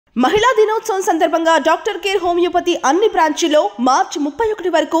మహిళా దినోత్సవం సందర్భంగా డాక్టర్ కేర్ హోమియోపతి అన్ని బ్రాంచీల్లో మార్చి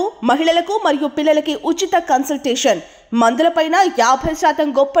 31 వరకు మహిళలకు మరియు పిల్లలకి ఉచిత కన్సల్టేషన్. మందులపైన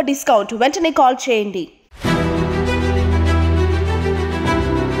 50% గొప్ప డిస్కౌంట్. వెంటనే కాల్ చేయండి.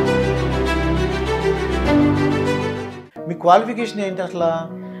 మీ క్వాలిఫికేషన్ ఏంటి అసలు?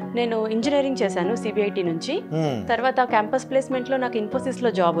 నేను ఇంజనీరింగ్ చేశాను సిబిఐటి నుంచి. తర్వాత క్యాంపస్ ప్లేస్మెంట్లో నాకు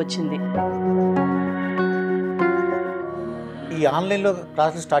ఇన్ఫోసిస్లో జాబ్ వచ్చింది. ఈ ఆన్లైన్లో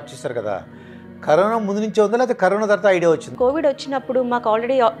క్లాసులు స్టార్ట్ చేశారు కదా, కరోనా ముందు నుంచే ఉందా లేకపోతే కరోనా తర్వాత ఐడియా వచ్చింది? కోవిడ్ వచ్చినప్పుడు మాకు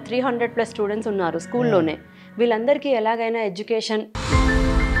ఆల్రెడీ 300+ స్టూడెంట్స్ ఉన్నారు స్కూల్లోనే. వీళ్ళందరికీ ఎలాగైనా ఎడ్యుకేషన్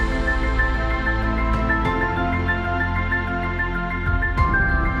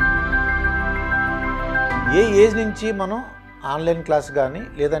ఏ ఏజ్ నుంచి మనం ఆన్లైన్ క్లాస్ కానీ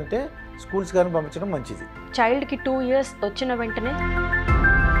లేదంటే స్కూల్స్ కానీ పంపించడం మంచిది? చైల్డ్కి 2 years వచ్చిన వెంటనే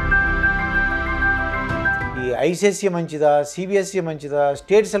ఈ ఐసిఎస్సి మంచిదా, సిబిఎస్సి మంచిదా,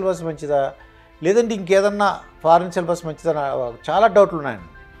 స్టేట్ సిలబస్ మంచిదా, లేదంటే ఇంకేదన్నా ఫారిన్ సిలబస్ మంచిదా? చాలా డౌట్లు ఉన్నాయండి.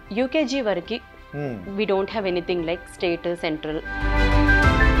 యూకేజీ వరకు we don't have anything like state central.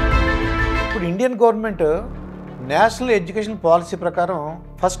 ఇప్పుడు Indian government national education policy ప్రకారం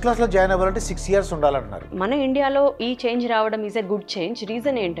ఫస్ట్ క్లాస్లో జాయిన్ అవ్వాలంటే 6 years ఉండాలంటున్నారు. మన ఇండియాలో ఈ చేంజ్ రావడం is a good change.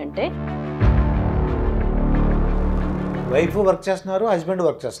 Reason ఏంటంటే వైఫ్ వర్క్ చేస్తున్నారు, హస్బెండ్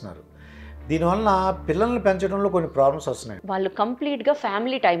వర్క్ చేస్తున్నారు. దీనివల్ల పిల్లల్ని పెంచడంలో కొన్ని ప్రాబ్లమ్స్ వస్తున్నాయి. వాళ్ళు కంప్లీట్గా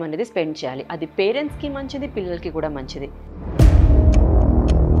ఫ్యామిలీ టైం అనేది స్పెండ్ చేయాలి. అది పేరెంట్స్కి మంచిది, పిల్లలకి కూడా మంచిది.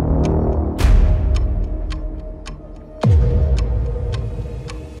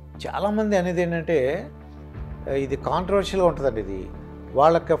 చాలామంది అనేది ఏంటంటే ఇది కాంట్రవర్షియల్గా ఉంటుందండి. ఇది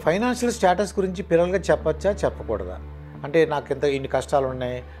వాళ్ళకి ఫైనాన్షియల్ స్టేటస్ గురించి పిల్లలుగా చెప్పచ్చా చెప్పకూడదా? అంటే నాకు ఇన్ని కష్టాలు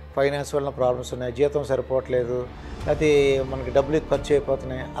ఉన్నాయి, ఫైనాన్స్ వల్ల ప్రాబ్లమ్స్ ఉన్నాయి, జీతం సరిపోవట్లేదు, లేకపోతే మనకి డబ్బులు ఖర్చు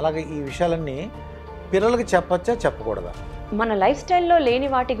అయిపోతున్నాయి, అలాగే ఈ విషయాలన్నీ పిల్లలకి చెప్పచ్చా చెప్పకూడదా? మన లైఫ్ స్టైల్లో లేని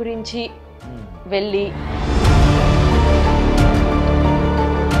వాటి గురించి వెళ్ళి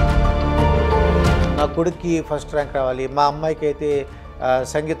నా కొడుక్కి ఫస్ట్ ర్యాంక్ రావాలి, మా అమ్మాయికి అయితే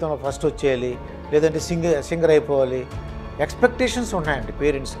సంగీతంలో ఫస్ట్ వచ్చేయాలి, లేదంటే సింగర్ అయిపోవాలి, ఎక్స్పెక్టేషన్స్ ఉన్నాయండి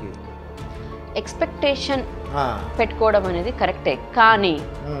పేరెంట్స్కి. ఎక్స్పెక్టేషన్ పెట్టుకోవడం అనేది కరెక్టే, కానీ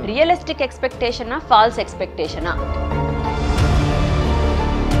realistic ఎక్స్పెక్టేషనా falls ఎక్స్పెక్టేషనా?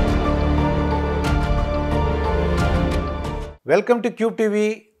 Welcome to cube TV.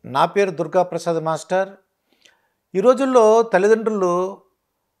 నా పేరు దుర్గా ప్రసాద్ మాస్టర్. ఈ రోజుల్లో తల్లిదండ్రులు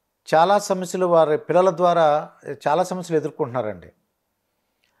చాలా సమస్యలు వారి పిల్లల ద్వారా చాలా సమస్యలు ఎదుర్కొంటున్నారండి.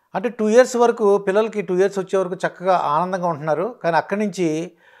 అంటే 2 years వరకు పిల్లలకి 2 years వచ్చే వరకు చక్కగా ఆనందంగా ఉంటున్నారు. కానీ అక్కడి నుంచి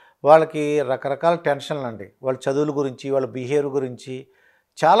వాళ్ళకి రకరకాల టెన్షన్లు అండి. వాళ్ళ చదువుల గురించి, వాళ్ళ బిహేవియర్ గురించి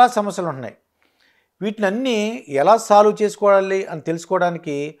చాలా సమస్యలు ఉన్నాయి. వీటిని అన్నీ ఎలా సాల్వ్ చేసుకోవాలి అని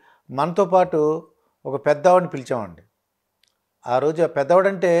తెలుసుకోవడానికి మనతో పాటు ఒక పెద్దవాడిని పిలిచామండి. ఆ రోజు ఆ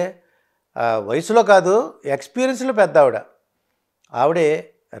పెద్దవాడంటే వయసులో కాదు, ఎక్స్పీరియన్స్లో పెద్దవాడ. ఆవిడే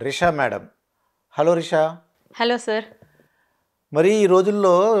Risha madam. Hello Risha. Hello sir. మరి ఈ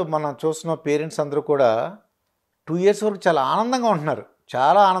రోజుల్లో మనం చూస్తున్న పేరెంట్స్ అందరూ కూడా 2 years వరకు చాలా ఆనందంగా ఉంటున్నారు.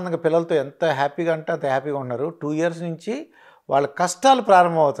 చాలా ఆనందంగా పిల్లలతో ఎంత హ్యాపీగా అంటే అంత హ్యాపీగా ఉన్నారు. 2 years నుంచి వాళ్ళ కష్టాలు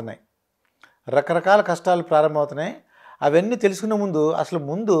ప్రారంభమవుతున్నాయి, రకరకాల కష్టాలు ప్రారంభమవుతున్నాయి. అవన్నీ తెలుసుకునే ముందు అసలు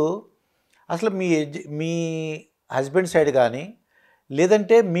మీ హస్బెండ్ సైడ్ కానీ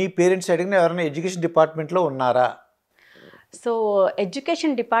లేదంటే మీ పేరెంట్స్ సైడ్ కానీ ఎవరైనా ఎడ్యుకేషన్ డిపార్ట్మెంట్లో ఉన్నారా? సో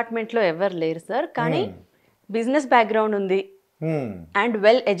ఎడ్యుకేషన్ డిపార్ట్మెంట్లో ఎవరు లేరు సార్, కానీ బిజినెస్ బ్యాక్గ్రౌండ్ ఉంది and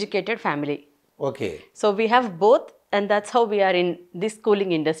well educated family. Okay. So we have both and that's how we are in this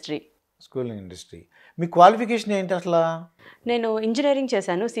schooling industry. Me qualification ఏంటి అసలు? నేను ఇంజనీరింగ్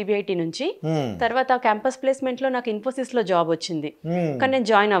చేశాను సిబిఐటి నుంచి. తర్వాత క్యాంపస్ ప్లేస్మెంట్లో నాకు ఇన్ఫోసిస్లో జాబ్ వచ్చింది, కానీ నేను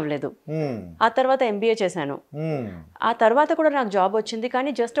జాయిన్ అవ్వలేదు. ఆ తర్వాత ఎంబీఏ చేశాను. ఆ తర్వాత కూడా నాకు జాబ్ వచ్చింది,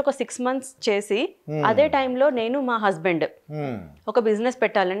 కానీ జస్ట్ ఒక 6 months చేసి అదే టైంలో నేను మా హస్బెండ్ ఒక బిజినెస్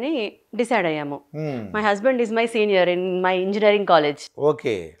పెట్టాలని డిసైడ్ అయ్యాము. My husband is my senior in my engineering college.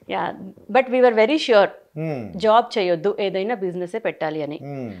 Okay. Yeah, but we were very sure job చేయొద్దు, ఏదైనా బిజినెస్ పెట్టాలి అని.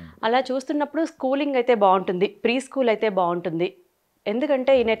 అలా చూస్తున్నప్పుడు స్కూలింగ్ అయితే బాగుంటుంది, ప్రీ స్కూల్ అయితే బాగుంటుంది.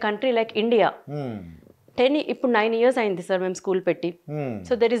 ఎందుకంటే in a country like India ఇప్పుడు 9 years అయింది సార్ మేము స్కూల్ పెట్టి.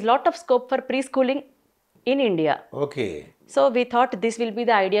 So there is lot of scope for pre schooling in India. Okay. So we thought this will be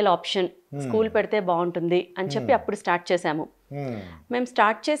the ideal option, school పెడితే బాగుంటుంది అని చెప్పి అప్పుడు స్టార్ట్ చేసాము. మేము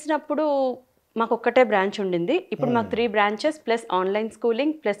స్టార్ట్ చేసినప్పుడు మాకు ఒక్కటే బ్రాంచ్ ఉండింది. ఇప్పుడు మాకు 3 branches plus online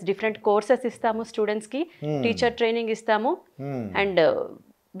schooling plus different courses ఇస్తాము స్టూడెంట్స్కి, టీచర్ ట్రైనింగ్ ఇస్తాము, and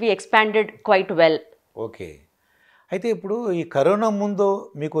we expanded quite well. Okay. అయితే ఇప్పుడు ఈ కరోనా ముందు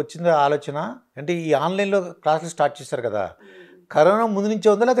మీకు వచ్చిన ఆలోచన అంటే ఈ ఆన్లైన్లో క్లాసులు స్టార్ట్ చేశారు కదా, కరోనా ముందు నుంచే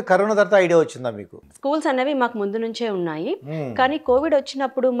ఉందా లేకపోతే కరోనా తర్వాత ఐడియా వచ్చిందా మీకు? స్కూల్స్ అనేవి మాకు ముందు నుంచే ఉన్నాయి, కానీ కోవిడ్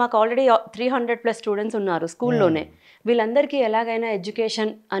వచ్చినప్పుడు మాకు ఆల్రెడీ 300+ స్టూడెంట్స్ ఉన్నారు స్కూల్లోనే. వీళ్ళందరికీ ఎలాగైనా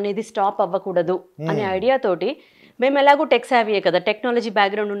ఎడ్యుకేషన్ అనేది స్టాప్ అవ్వకూడదు అనే ఐడియా తోటి, మేము ఎలాగో టెక్ సావియే కదా, టెక్నాలజీ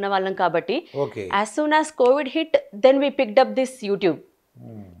బ్యాక్గ్రౌండ్ ఉన్న వాళ్ళం కాబట్టి, as soon as Covid hit then we picked up this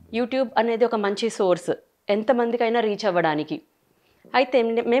YouTube అనేది ఒక మంచి సోర్స్ ఎంతమందికైనా రీచ్ అవ్వడానికి. అయితే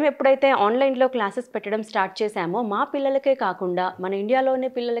మేము ఎప్పుడైతే ఆన్లైన్లో క్లాసెస్ పెట్టడం స్టార్ట్ చేశామో, మా పిల్లలకే కాకుండా, మన ఇండియాలోనే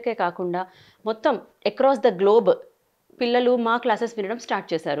పిల్లలకే కాకుండా మొత్తం అక్రాస్ ద గ్లోబ్ పిల్లలు మా క్లాసెస్ వినడం స్టార్ట్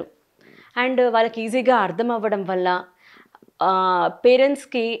చేశారు. అండ్ వాళ్ళకి ఈజీగా అర్థం అవ్వడం వల్ల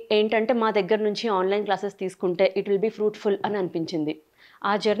పేరెంట్స్కి ఏంటంటే మా దగ్గర నుంచి ఆన్లైన్ క్లాసెస్ తీసుకుంటే ఇట్ విల్ బీ ఫ్రూట్ఫుల్ అని అనిపించింది.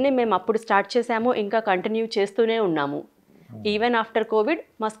 ఆ జర్నీ మేము అప్పుడు స్టార్ట్ చేశాము, ఇంకా కంటిన్యూ చేస్తూనే ఉన్నాము. ఈవెన్ ఆఫ్టర్ కోవిడ్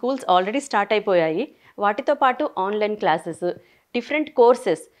మా స్కూల్స్ ఆల్రెడీ స్టార్ట్ అయిపోయాయి. వాటితో పాటు ఆన్లైన్ క్లాసెస్, డిఫరెంట్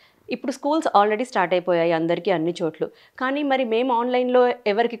కోర్సెస్ ఇప్పుడు స్కూల్స్ ఆల్రెడీ స్టార్ట్ అయిపోయాయి అందరికీ అన్ని చోట్ల. కానీ మరి మేము ఆన్లైన్లో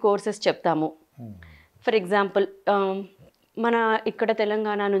ఎవరికి కోర్సెస్ చెప్తాము? ఫర్ ఎగ్జాంపుల్ మన ఇక్కడ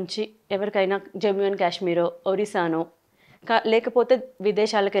తెలంగాణ నుంచి ఎవరికైనా జమ్మూ అండ్ కాశ్మీరో, ఒరిస్సానో, లేకపోతే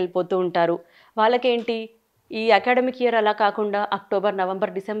విదేశాలకు వెళ్ళిపోతూ ఉంటారు. వాళ్ళకేంటి ఈ అకాడమిక్ ఇయర్ అలా కాకుండా అక్టోబర్,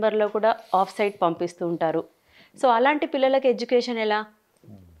 నవంబర్, డిసెంబర్లో కూడా ఆఫ్ సైట్ పంపిస్తూ ఉంటారు. సో అలాంటి పిల్లలకి ఎడ్యుకేషన్ ఎలా?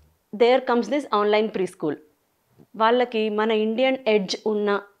 There comes this online pre school. వాళ్ళకి మన ఇండియన్ ఎడ్జ్ ఉన్న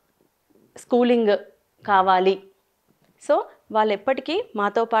స్కూలింగ్ కావాలి. సో వాళ్ళు ఎప్పటికీ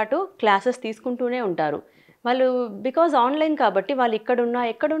మాతో పాటు క్లాసెస్ తీసుకుంటూనే ఉంటారు. వాళ్ళు బికాజ్ ఆన్లైన్ కాబట్టి వాళ్ళు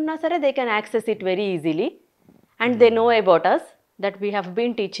ఎక్కడున్నా సరే they can access it very easily and they know about us that we have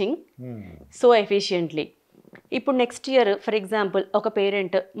been teaching so efficiently. ఇప్పుడు నెక్స్ట్ ఇయర్ ఫర్ ఎగ్జాంపుల్ ఒక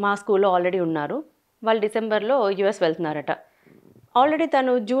పేరెంట్ మా స్కూల్లో ఆల్రెడీ ఉన్నారు, వాళ్ళు డిసెంబర్లో యుఎస్ వెళ్తున్నారట. ఆల్రెడీ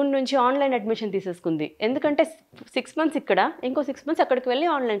తను జూన్ నుంచి ఆన్లైన్ అడ్మిషన్ తీసేసుకుంది, ఎందుకంటే 6 months ఇక్కడ, ఇంకో 6 months అక్కడికి వెళ్ళి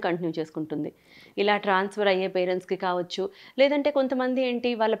ఆన్లైన్ కంటిన్యూ చేసుకుంటుంది. ఇలా ట్రాన్స్ఫర్ అయ్యే పేరెంట్స్కి కావచ్చు, లేదంటే కొంతమంది ఏంటి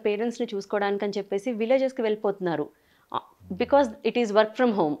వాళ్ళ పేరెంట్స్ని చూసుకోవడానికి అని చెప్పేసి విలేజెస్కి వెళ్ళిపోతున్నారు because it is work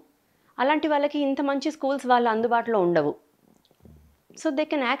from home. అలాంటి వాళ్ళకి ఇంత మంచి స్కూల్స్ వాళ్ళ అందుబాటులో ఉండవు. So they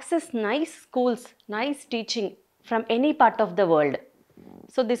can access nice schools, nice teaching from any part of the world.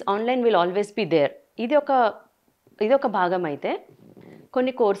 So this online will always be there. ఇది ఒక భాగం. అయితే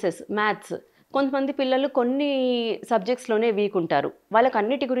కొన్ని కోర్సెస్, మ్యాథ్స్, కొంతమంది పిల్లలు కొన్ని సబ్జెక్ట్స్లోనే వీక్ ఉంటారు, వాళ్ళకి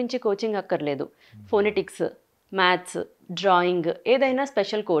అన్నిటి గురించి కోచింగ్ అక్కర్లేదు. ఫోనెటిక్స్, మ్యాథ్స్, డ్రాయింగ్, ఏదైనా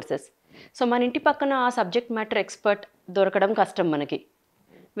స్పెషల్ కోర్సెస్. సో మన ఇంటి పక్కన ఆ సబ్జెక్ట్ మ్యాటర్ ఎక్స్పర్ట్ దొరకడం కష్టం మనకి,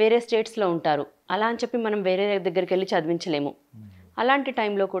 వేరే స్టేట్స్లో ఉంటారు. అలా అని చెప్పి మనం వేరే దగ్గరికి వెళ్ళి చదివించలేము. అలాంటి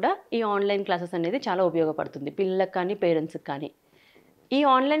టైంలో కూడా ఈ ఆన్లైన్ క్లాసెస్ అనేది చాలా ఉపయోగపడుతుంది పిల్లలకు కానీ పేరెంట్స్కి కానీ. ఈ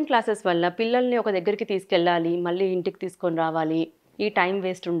ఆన్లైన్ క్లాసెస్ వల్ల పిల్లల్ని ఒక దగ్గరికి తీసుకెళ్ళాలి, మళ్ళీ ఇంటికి తీసుకొని రావాలి, ఈ టైం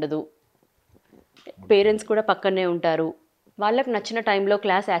వేస్ట్ ఉండదు. పేరెంట్స్ కూడా పక్కనే ఉంటారు, వాళ్ళకి నచ్చిన టైంలో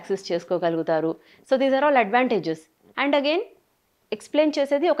క్లాస్ యాక్సెస్ చేసుకోగలుగుతారు. So these are all advantages. And again explain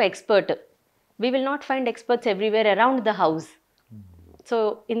చేసేది ఒక expert. We will not find experts everywhere around the house. So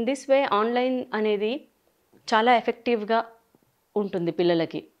in this way online అనేది చాలా ఎఫెక్టివ్గా ఉంటుంది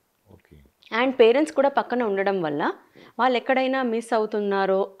పిల్లలకి. అండ్ పేరెంట్స్ కూడా పక్కన ఉండడం వల్ల వాళ్ళు ఎక్కడైనా మిస్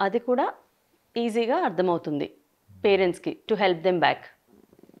అవుతున్నారో అది కూడా ఈజీగా అర్థమవుతుంది పేరెంట్స్కి, టు హెల్ప్ దెమ్ బ్యాక్.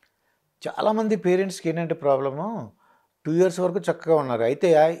 చాలామంది పేరెంట్స్కి ఏంటంటే ప్రాబ్లము, 2 years వరకు చక్కగా ఉన్నారు. అయితే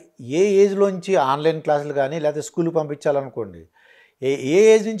ఏ ఏజ్లోంచి ఆన్లైన్ క్లాసులు కానీ లేకపోతే స్కూల్కి పంపించాలనుకోండి, ఏ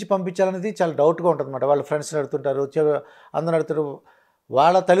ఏజ్ నుంచి పంపించాలనేది చాలా డౌట్గా ఉంటుంది అన్నమాట. వాళ్ళ ఫ్రెండ్స్ని అడుగుతుంటారు, అందరూ అడుగుతారు,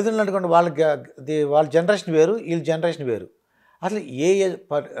 వాళ్ళ తల్లిదండ్రులు అనుకోండి, వాళ్ళ జనరేషన్ వేరు, వీళ్ళ జనరేషన్ వేరు. అసలు ఏ ఏజ్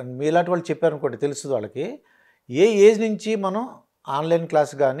మీలాంటి వాళ్ళు చెప్పారనుకోండి తెలుస్తుంది వాళ్ళకి, ఏ ఏజ్ నుంచి మనం ఆన్లైన్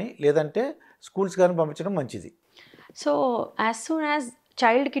క్లాస్ కానీ లేదంటే స్కూల్స్ కానీ పంపించడం మంచిది? So as soon as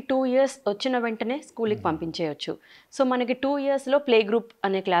చైల్డ్కి 2 years వచ్చిన వెంటనే స్కూల్కి పంపించేయచ్చు. సో మనకి 2 yearsలో ప్లే గ్రూప్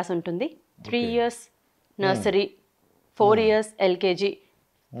అనే క్లాస్ ఉంటుంది, 3 years nursery, 4 years LKG,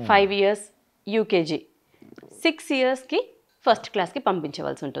 5 years UKG, 6 yearsకి first క్లాస్కి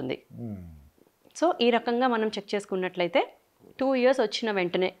పంపించవలసి ఉంటుంది. సో ఈ రకంగా మనం చెక్ చేసుకున్నట్లయితే 2 years వచ్చిన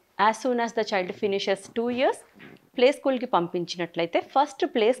వెంటనే as soon as the child finishes 2 years play స్కూల్కి పంపించినట్లయితే ఫస్ట్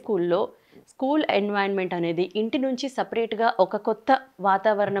ప్లే స్కూల్లో స్కూల్ ఎన్వైరన్మెంట్ అనేది ఇంటి నుంచి సపరేట్గా ఒక కొత్త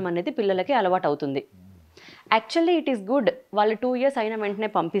వాతావరణం అనేది పిల్లలకి అలవాటు అవుతుంది. యాక్చువల్లీ ఇట్ ఈస్ గుడ్ వాళ్ళు 2 years అయిన వెంటనే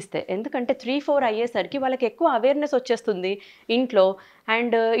పంపిస్తే, ఎందుకంటే 3-4 అయ్యేసరికి వాళ్ళకి ఎక్కువ అవేర్నెస్ వచ్చేస్తుంది ఇంట్లో.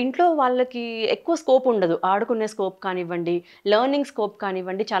 అండ్ ఇంట్లో వాళ్ళకి ఎక్కువ స్కోప్ ఉండదు, ఆడుకునే స్కోప్ కానివ్వండి, లెర్నింగ్ స్కోప్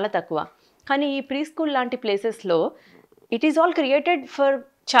కానివ్వండి చాలా తక్కువ. కానీ ఈ ప్రీ స్కూల్ లాంటి ప్లేసెస్లో it is all created for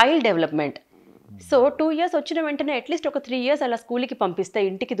child development. So 2 years వచ్చిన వెంటనే అట్లీస్ట్ ఒక 3 years అలా స్కూల్కి పంపిస్తే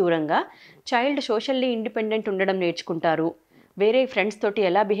ఇంటికి దూరంగా చైల్డ్ సోషల్లీ ఇండిపెండెంట్ ఉండడం నేర్చుకుంటారు, వేరే ఫ్రెండ్స్ తోటి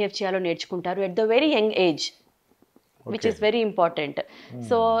ఎలా బిహేవ్ చేయాలో నేర్చుకుంటారు at the very young age. Which is very important.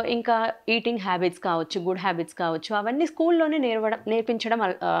 So ఇంకా ఈటింగ్ హ్యాబిట్స్ కావచ్చు, గుడ్ హ్యాబిట్స్ కావచ్చు, అవన్నీ స్కూల్లోనే నేర్పించడం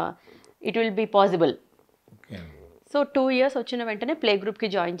it will be possible. So 2 years వచ్చిన వెంటనే ప్లే గ్రూప్కి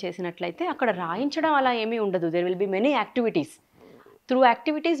జాయిన్ చేసినట్లయితే అక్కడ రాయించడం అలా ఏమీ ఉండదు. There will be many activities. Through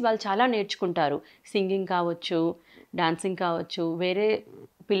activities వాళ్ళు చాలా నేర్చుకుంటారు. సింగింగ్ కావచ్చు, డాన్సింగ్ కావచ్చు, వేరే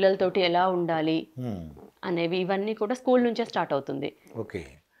పిల్లలతోటి ఎలా ఉండాలి అనేవి, ఇవన్నీ కూడా స్కూల్ నుంచే స్టార్ట్ అవుతుంది. ఓకే.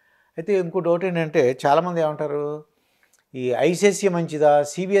 అయితే ఇంకో డౌట్ ఏంటంటే చాలామంది ఏమంటారు, ఈ ఐసిఎస్సి మంచిదా,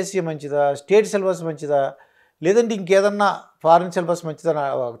 సిబిఎస్ఈ మంచిదా, స్టేట్ సిలబస్ మంచిదా, లేదంటే ఇంకేదన్నా ఫారిన్ సిలబస్ మంచిదా,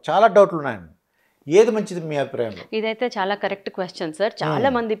 చాలా డౌట్లు ఉన్నాయండి. ఏది మంచిది మీ అభిప్రాయంలో? ఇదైతే చాలా కరెక్ట్ క్వశ్చన్ సార్. చాలా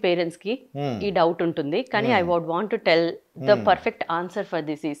మంది పేరెంట్స్కి ఈ డౌట్ ఉంటుంది. కానీ I would want to tell the perfect answer for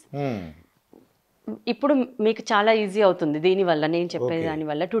this is, ఇప్పుడు మీకు చాలా ఈజీ అవుతుంది దీనివల్ల, నేను చెప్పే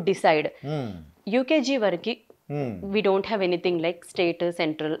దానివల్ల టు డిసైడ్. యూకేజీ వరకు we don't have anything like state,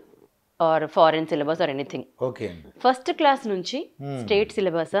 central or foreign syllabus or anything. First class నుంచి state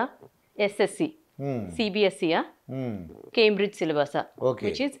సిలబసా, SSC, సిబిఎస్ఈయా, Cambridge సిలబసా,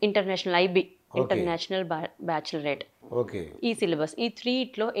 which is international IB, international బ్యాచిలరేట్, ఈ సిలబస్, ఈ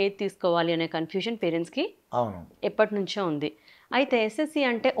 3 ఏది తీసుకోవాలి అనే కన్ఫ్యూజన్ పేరెంట్స్కి ఎప్పటి నుంచో ఉంది. అయితే ఎస్ఎస్సి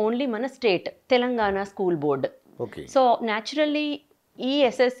అంటే ఓన్లీ మన state Telangana school board. So naturally ఈ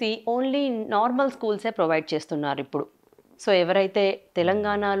ఎస్ఎస్సి ఓన్లీ నార్మల్ స్కూల్సే ప్రొవైడ్ చేస్తున్నారు ఇప్పుడు. సో ఎవరైతే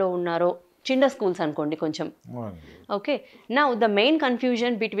తెలంగాణలో ఉన్నారో చిన్న స్కూల్స్ అనుకోండి కొంచెం, okay. Now the main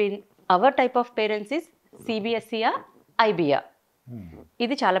confusion between hour type of parents is సిబిఎస్ఈయా, ఐబియా.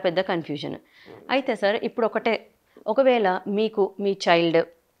 ఇది చాలా పెద్ద కన్ఫ్యూజన్. అయితే సార్ ఇప్పుడు ఒకవేళ మీకు మీ చైల్డ్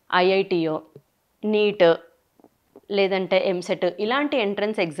ఐఐటియో, నీట్, లేదంటే ఎంసెట్ ఇలాంటి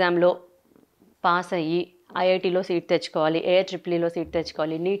ఎంట్రన్స్ ఎగ్జామ్లో పాస్ అయ్యి ఐఐటిలో సీట్ తెచ్చుకోవాలి, ఏఐట్రిపుల్లో సీట్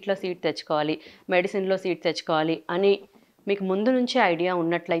తెచ్చుకోవాలి, నీట్లో సీట్ తెచ్చుకోవాలి, మెడిసిన్లో సీట్ తెచ్చుకోవాలి అని మీకు ముందు నుంచే ఐడియా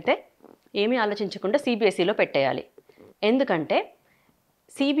ఉన్నట్లయితే ఏమీ ఆలోచించకుండా సిబిఎస్ఈలో పెట్టేయాలి. ఎందుకంటే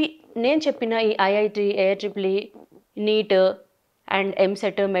నేను చెప్పిన ఈ IIT, ఏఐట్రిపుల్, neat and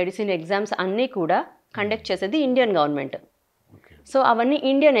EAMCET, medicine exams అన్నీ కూడా కండక్ట్ చేసేది ఇండియన్ గవర్నమెంట్. సో అవన్నీ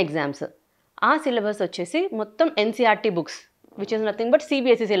ఇండియన్ ఎగ్జామ్స్. ఆ సిలబస్ వచ్చేసి మొత్తం NCERT books, which is nothing but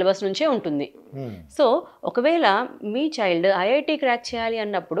CBSE syllabus నుంచే ఉంటుంది. సో ఒకవేళ మీ చైల్డ్ ఐఐటి క్రాక్ చేయాలి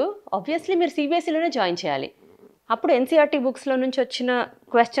అన్నప్పుడు ఆబ్వియస్లీ మీరు సిబిఎస్ఈలోనే జాయిన్ చేయాలి. అప్పుడు ఎన్సీఆర్టీ బుక్స్లో నుంచి వచ్చిన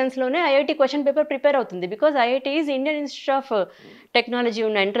క్వశ్చన్స్లోనే ఐఐటి క్వశ్చన్ పేపర్ ప్రిపేర్ అవుతుంది. Because IIT is Indian institute of technology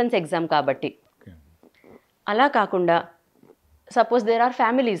ఉన్న ఎంట్రన్స్ ఎగ్జామ్ కాబట్టి. అలా కాకుండా సపోజ్ దేర్ ఆర్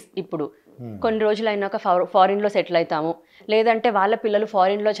ఫ్యామిలీస్, ఇప్పుడు కొన్ని రోజులు అయినాక ఫారిన్లో సెటిల్ అవుతాము, లేదంటే వాళ్ళ పిల్లలు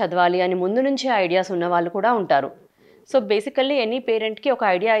ఫారిన్లో చదవాలి అని ముందు నుంచే ఐడియాస్ ఉన్న వాళ్ళు కూడా ఉంటారు. సో బేసికల్లీ ఎనీ పేరెంట్కి ఒక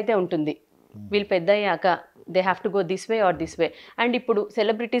ఐడియా అయితే ఉంటుంది, వీళ్ళు పెద్ద అయ్యాక they have to go this way are this way. And ఇప్పుడు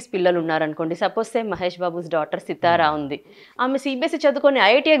సెలబ్రిటీస్ పిల్లలు ఉన్నారనుకోండి, suppose same Mahesh Babu's daughter సితారా ఉంది, ఆమె సిబిఎస్ఈ చదువుకొని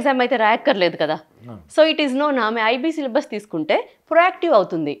ఐఐటి ఎగ్జామ్ అయితే రాయక్కర్లేదు కదా. సో ఇట్ ఈస్ నోన్, ఆమె ఐబీ సిలబస్ తీసుకుంటే ప్రొయాక్టివ్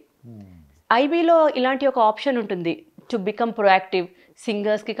అవుతుంది. ఐబీలో ఇలాంటి ఒక ఆప్షన్ ఉంటుంది టు బికమ్ ప్రొయాక్టివ్.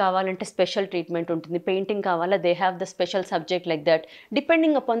 సింగర్స్కి కావాలంటే స్పెషల్ ట్రీట్మెంట్ ఉంటుంది, పెయింటింగ్ కావాలా they have the special subject like that,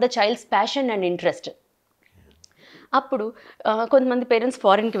 depending upon the child's passion and interest. అప్పుడు కొంతమంది పేరెంట్స్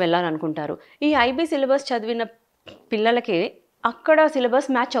ఫారిన్కి వెళ్ళాలనుకుంటారు. ఈ ఐబీ సిలబస్ చదివిన పిల్లలకి అక్కడ సిలబస్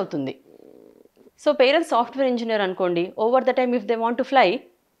మ్యాచ్ అవుతుంది. సో పేరెంట్స్ సాఫ్ట్వేర్ ఇంజనీర్ అనుకోండి, over the time if they want to fly,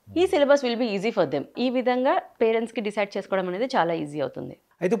 ఈ syllabus will be easy for them. ఈ విధంగా పేరెంట్స్కి డిసైడ్ చేసుకోవడం అనేది చాలా ఈజీ అవుతుంది.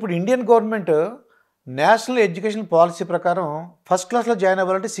 అయితే ఇప్పుడు Indian government national education policy ప్రకారం ఫస్ట్ క్లాస్లో జాయిన్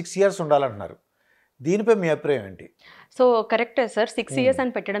అవ్వాలంటే 6 years ఉండాలంటున్నారు. దీనిపై మీ అభిప్రాయం ఏంటి? సో కరెక్టే సార్, 6 years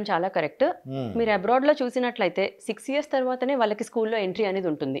అని పెట్టడం చాలా కరెక్ట్. మీరు అబ్రాడ్లో చూసినట్లయితే 6 years తర్వాతనే వాళ్ళకి స్కూల్లో ఎంట్రీ అనేది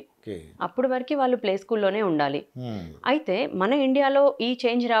ఉంటుంది. అప్పటి వరకు వాళ్ళు ప్లే స్కూల్లోనే ఉండాలి. అయితే మన ఇండియాలో ఈ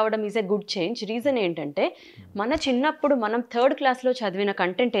చేంజ్ రావడం is a good change. Reason ఏంటంటే మన చిన్నప్పుడు మనం 3rd క్లాస్లో చదివిన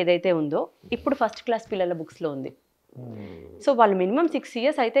కంటెంట్ ఏదైతే ఉందో ఇప్పుడు ఫస్ట్ క్లాస్ పిల్లల బుక్స్లో ఉంది. సో వాళ్ళు మినిమం 6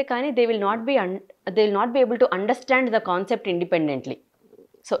 years అయితే కానీ they will not be able to understand the concept independently.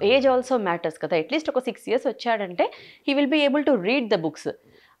 So age also matters కదా. అట్లీస్ట్ ఒక 6 years వచ్చాడంటే he will be able to read the books.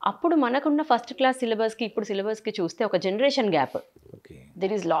 అప్పుడు మనకున్న ఫస్ట్ క్లాస్ సిలబస్కి ఇప్పుడు సిలబస్కి చూస్తే ఒక generation gap.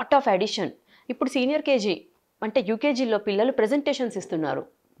 There is lot of addition. ఇప్పుడు senior KG అంటే యూకేజీలో పిల్లలు ప్రెజెంటేషన్స్ ఇస్తున్నారు,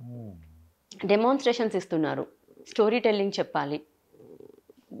 డెమాన్స్ట్రేషన్స్ ఇస్తున్నారు, స్టోరీ టెల్లింగ్ చెప్పాలి,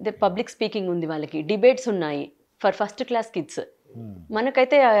 పబ్లిక్ స్పీకింగ్ ఉంది, వాళ్ళకి డిబేట్స్ ఉన్నాయి ఫర్ ఫస్ట్ క్లాస్ కిడ్స్.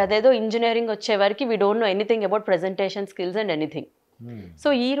 మనకైతే అదేదో ఇంజనీరింగ్ వచ్చే వరకు we don't know anything about presentation skills and anything. So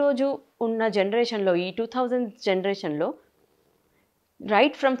ఈరోజు ఉన్న జనరేషన్లో, ఈ 2000 జనరేషన్లో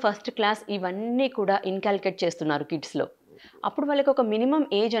రైట్ ఫ్రమ్ ఫస్ట్ క్లాస్ ఇవన్నీ కూడా ఇన్కాల్కులేట్ చేస్తున్నారు కిడ్స్లో. అప్పుడు వాళ్ళకి ఒక మినిమం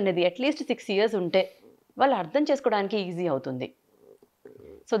ఏజ్ అనేది అట్లీస్ట్ 6 years ఉంటే వాళ్ళు అర్థం చేసుకోవడానికి ఈజీ అవుతుంది.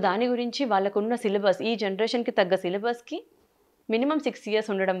 సో దాని గురించి వాళ్ళకున్న సిలబస్, ఈ జనరేషన్కి తగ్గ సిలబస్కి మినిమం 6 years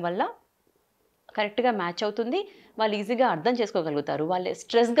ఉండడం వల్ల కరెక్ట్గా మ్యాచ్ అవుతుంది, వాళ్ళు ఈజీగా అర్థం చేసుకోగలుగుతారు, వాళ్ళు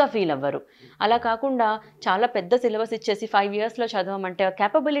స్ట్రెస్గా ఫీల్ అవ్వరు. అలా కాకుండా చాలా పెద్ద సిలబస్ ఇచ్చేసి 5 yearsలో చదవమంటే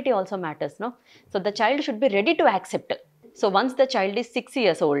capability also matters no. So the child should be ready to accept. So once the child is 6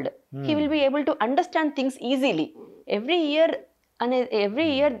 years old, he will be able to understand things easily. Every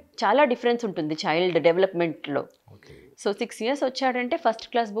year చాలా difference ఉంటుంది child డెవలప్మెంట్లో. So 6 years వచ్చాడంటే first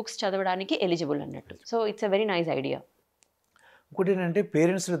class books చదవడానికి eligible అన్నట్టు. So it's a very nice idea. ఇంకోటి ఏంటంటే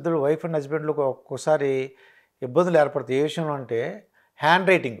parents ఇద్దరు wife and హస్బెండ్లకు ఒక్కోసారి ఇబ్బందులు ఏర్పడతాయి. ఏ విషయంలో అంటే హ్యాండ్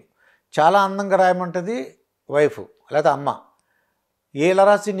రైటింగ్ చాలా అందంగా రాయమంటుంది వైఫ్ లేదా అమ్మ. ఎలా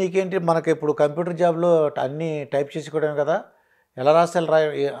రాసి నీకేంటి, మనకి ఇప్పుడు కంప్యూటర్ జాబ్లో అన్నీ టైప్ చేసుకోవడమే కదా, ఎలా రాస్తే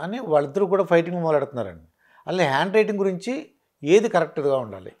రాయ అని వాళ్ళిద్దరూ కూడా ఫైటింగ్ మొదలెడుతున్నారండి. అలా హ్యాండ్ రైటింగ్ గురించి ఏది కరెక్ట్గా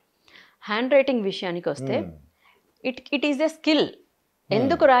ఉండాలి? హ్యాండ్ రైటింగ్ విషయానికి వస్తే ఇట్ ఈస్ ఎ స్కిల్.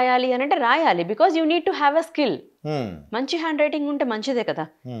 ఎందుకు రాయాలి అని అంటే రాయాలి because you need to have a skill. మంచి హ్యాండ్ రైటింగ్ ఉంటే మంచిదే కదా.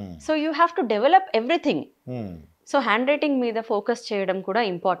 So you have to develop everything. So hand writing మీద ఫోకస్ చేయడం కూడా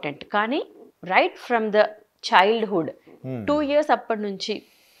ఇంపార్టెంట్. కానీ right from the childhood 2 years అప్పటి నుంచి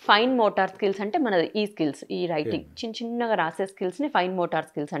ఫైన్ మోటార్ స్కిల్స్ అంటే మన ఈ స్కిల్స్, ఈ రైటింగ్ చిన్నగా రాసే స్కిల్స్ని ఫైన్ మోటార్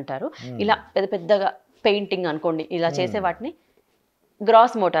స్కిల్స్ అంటారు. ఇలా పెద్దగా పెయింటింగ్ అనుకోండి, ఇలా చేసే వాటిని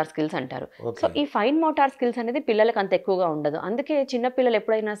గ్రాస్ మోటార్ స్కిల్స్ అంటారు. సో ఈ ఫైన్ మోటార్ స్కిల్స్ అనేది పిల్లలకు అంత ఎక్కువగా ఉండదు. అందుకే చిన్న పిల్లలు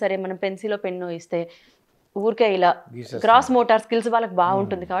ఎప్పుడైనా సరే మనం పెన్సిలో పెన్ను ఇస్తే ఊరికే ఇలా గ్రాస్ మోటార్ స్కిల్స్ వాళ్ళకి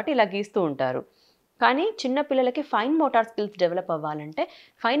బాగుంటుంది కాబట్టి ఇలా గీస్తూ ఉంటారు. కానీ చిన్న పిల్లలకి ఫైన్ మోటార్ స్కిల్స్ డెవలప్ అవ్వాలంటే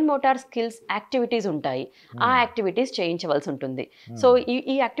ఫైన్ మోటార్ స్కిల్స్ యాక్టివిటీస్ ఉంటాయి, ఆ యాక్టివిటీస్ చేయించవలసి ఉంటుంది. సో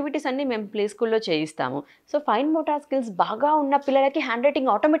ఈ యాక్టివిటీస్ అన్ని మేము ప్లే స్కూల్లో చేయిస్తాము. సో ఫైన్ మోటార్ స్కిల్స్ బాగా ఉన్న పిల్లలకి హ్యాండ్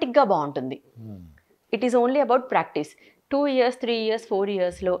రైటింగ్ ఆటోమేటిక్గా బాగుంటుంది. It is only about practice. 2 years, 3 years, 4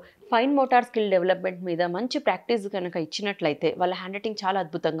 yearsలో fine motor skill development మీద మంచి ప్రాక్టీస్ కనుక ఇచ్చినట్లయితే వాళ్ళ హ్యాండ్ రైటింగ్ చాలా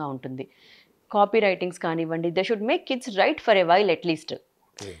అద్భుతంగా ఉంటుంది. కాపీ రైటింగ్స్ కానివ్వండి, they should make kids right for a while at least.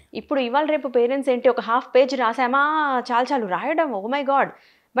 ఇప్పుడు ఇవాళ రేపు పేరెంట్స్ ఏంటి, ఒక హాఫ్ పేజ్ రాసామా చాలు రాయడం, oh my God.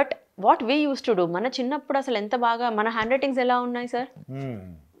 But what we use to do, మన చిన్నప్పుడు అసలు ఎంత బాగా మన హ్యాండ్ రైటింగ్స్ ఎలా ఉన్నాయి సార్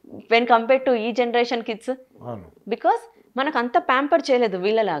వెన్ కంపేర్ టు ఈ జనరేషన్ కిడ్స్. బికాస్ మనకు అంత ప్యాంపర్ చేయలేదు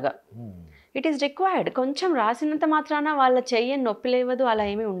వీళ్ళలాగా. It is required. కొంచెం రాసినంత మాత్రాన వాళ్ళ చెయ్యని నొప్పి లేవదు, అలా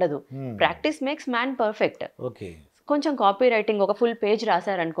ఏమీ ఉండదు. Practice makes man perfect. కొంచెం కాపీ రైటింగ్ ఒక ఫుల్ పేజ్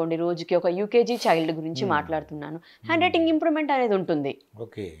రాశారనుకోండి రోజుకి, ఒక యూకేజీ చైల్డ్ గురించి మాట్లాడుతున్నాను, హ్యాండ్ రైటింగ్ ఇంప్రూవ్మెంట్ అనేది ఉంటుంది,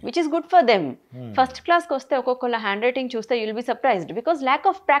 which is good for them. First క్లాస్కి వస్తే ఒక్కొక్కళ్ళ హ్యాండ్ రైటింగ్ చూస్తే you'll be surprised because lack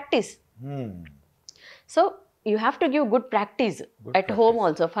of practice. So you have to give good practice at home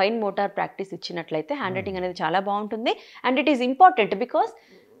also. Fine motor practice ఇచ్చినట్లయితే hand writing అనేది చాలా బాగుంటుంది. And it is important because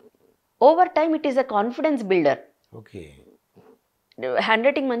over time it is a confidence builder. Hand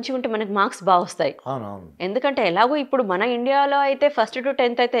writing మంచిగా ఉంటే మనకి marks బాగా వస్తాయి. ఎందుకంటే ఎలాగో ఇప్పుడు మన ఇండియాలో అయితే 1st to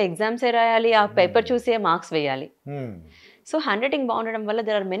 10th అయితే ఎగ్జామ్సే రాయాలి, ఆ పేపర్ చూసే మార్క్స్ వేయాలి. సో హ్యాండ్ రైటింగ్ బాగుండడం వల్ల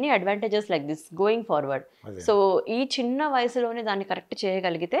there are many advantages like this going forward. So ఈ చిన్న వయసులోనే దాన్ని కరెక్ట్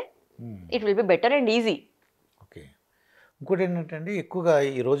చేయగలిగితే it will be better and easy. Okay. ఇంకోటి ఏంటంటే అండి, ఎక్కువగా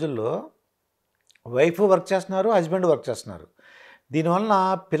ఈ రోజుల్లో వైఫ్ వర్క్ చేస్తున్నారు, హస్బెండ్ వర్క్ చేస్తున్నారు. దీనివల్ల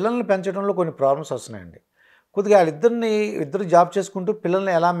పిల్లల్ని పెంచడంలో కొన్ని ప్రాబ్లమ్స్ వస్తున్నాయండి. కొద్దిగా ఇద్దరు జాబ్ చేసుకుంటూ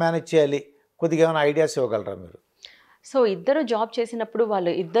పిల్లల్ని ఎలా మేనేజ్ చేయాలి, కొద్దిగా ఏమైనా ఐడియాస్ ఇవ్వగలరా మీరు? సో ఇద్దరు జాబ్ చేసినప్పుడు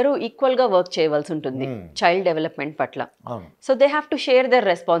వాళ్ళు ఇద్దరు ఈక్వల్గా వర్క్ చేయవలసి ఉంటుంది చైల్డ్ డెవలప్మెంట్ పట్ల. So they have to share there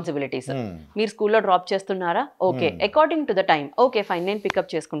responsibilities. మీరు స్కూల్లో డ్రాప్ చేస్తున్నారా, okay, according to the time, okay fine నేను పికప్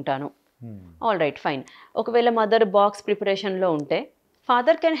చేసుకుంటాను, ఆల్ రైట్ ఫైన్. ఒకవేళ మదర్ బాక్స్ ప్రిపరేషన్లో ఉంటే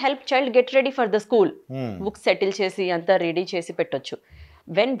father can help child get ready for the school, books settle చేసి అంతా రెడీ చేసి పెట్టొచ్చు.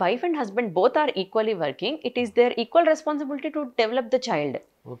 When wife and husband both are equally working, it is there equal responsibility to develop the child.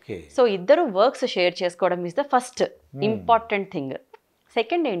 So ఇద్దరు works share చేసుకోవడం is the first important thing.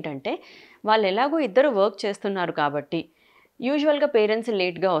 Second ఏంటంటే వాళ్ళు ఎలాగో ఇద్దరు వర్క్ చేస్తున్నారు కాబట్టి యూజువల్గా పేరెంట్స్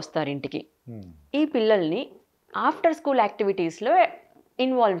లేట్గా వస్తారు ఇంటికి. ఈ పిల్లల్ని ఆఫ్టర్ స్కూల్ యాక్టివిటీస్లో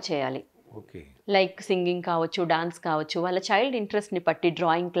ఇన్వాల్వ్ చేయాలి. లైక్ సింగింగ్ కావచ్చు, డాన్స్ కావచ్చు, వాళ్ళ చైల్డ్ ఇంట్రెస్ట్ని బట్టి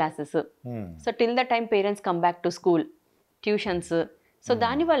drawing classes. So till the time parents come back to school, tuitions. So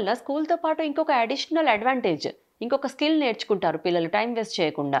దానివల్ల స్కూల్తో పాటు ఇంకొక అడిషనల్ అడ్వాంటేజ్, ఇంకొక స్కిల్ నేర్చుకుంటారు పిల్లలు టైం వేస్ట్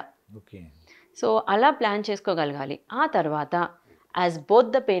చేయకుండా. సో అలా ప్లాన్ చేసుకోగలగాలి. ఆ తర్వాత as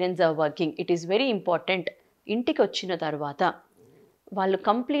both the parents are working, it is very important ఇంటికి వచ్చిన తర్వాత వాళ్ళు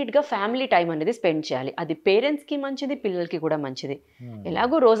కంప్లీట్గా ఫ్యామిలీ టైం అనేది స్పెండ్ చేయాలి. అది పేరెంట్స్కి మంచిది, పిల్లలకి కూడా మంచిది.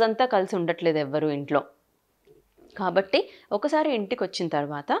 ఎలాగో రోజంతా కలిసి ఉండట్లేదు ఎవ్వరు ఇంట్లో, కాబట్టి ఒకసారి ఇంటికి వచ్చిన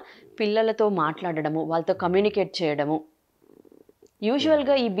తర్వాత పిల్లలతో మాట్లాడడము, వాళ్ళతో కమ్యూనికేట్ చేయడము.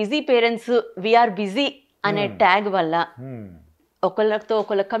 యూజువల్గా ఈ బిజీ పేరెంట్స్, వీఆర్ బిజీ అనే ట్యాగ్ వల్ల ఒకళ్ళతో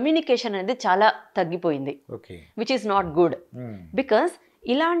ఒకళ్ళ కమ్యూనికేషన్ అనేది చాలా తగ్గిపోయింది, which is not good. Because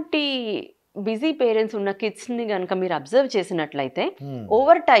ఇలాంటి బిజీ పేరెంట్స్ ఉన్న కిడ్స్ని కనుక మీరు అబ్జర్వ్ చేసినట్లయితే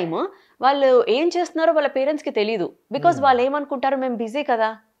ఓవర్ టైమ్ వాళ్ళు ఏం చేస్తున్నారో వాళ్ళ పేరెంట్స్కి తెలియదు. బికాజ్ వాళ్ళు ఏమనుకుంటారు, మేము బిజీ కదా.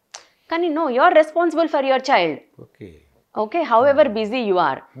 కానీ no, you are responsible for your child. Okay, how ever busy you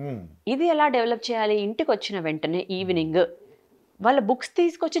are. ఇది ఎలా డెవలప్ చేయాలి? ఇంటికి వచ్చిన వెంటనే ఈవినింగ్ వాళ్ళ బుక్స్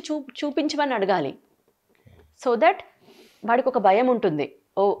తీసుకొచ్చి చూపించమని అడగాలి. సో దట్ వాడికి ఒక భయం ఉంటుంది.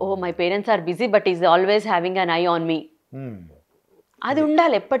 Oh my parents are busy but is always having an I on me. అది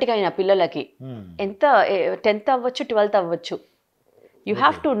ఉండాలి ఎప్పటికైనా పిల్లలకి. ఎంత 10th అవ్వచ్చు, 12th అవ్వచ్చు, you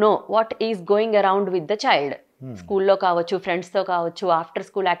have to know what is going around with the child. స్కూల్లో కావచ్చు, ఫ్రెండ్స్తో కావచ్చు, ఆఫ్టర్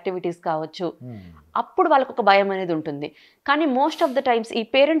స్కూల్ యాక్టివిటీస్ కావచ్చు. అప్పుడు వాళ్ళకు ఒక భయం అనేది ఉంటుంది. కానీ మోస్ట్ ఆఫ్ ద టైమ్స్ ఈ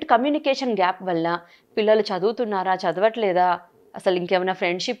పేరెంట్ కమ్యూనికేషన్ గ్యాప్ వల్ల పిల్లలు చదువుతున్నారా, చదవట్లేదా, అసలు ఇంకేమైనా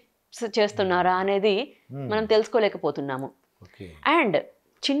ఫ్రెండ్షిప్స్ చేస్తున్నారా అనేది మనం తెలుసుకోలేకపోతున్నాము. అండ్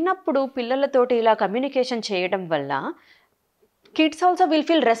చిన్నప్పుడు పిల్లలతోటి ఇలా కమ్యూనికేషన్ చేయడం వల్ల kids also will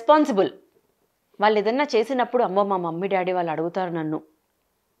feel responsible. వాళ్ళు ఏదన్నా చేసినప్పుడు అమ్మో మా మమ్మీ డాడీ వాళ్ళు అడుగుతారు నన్ను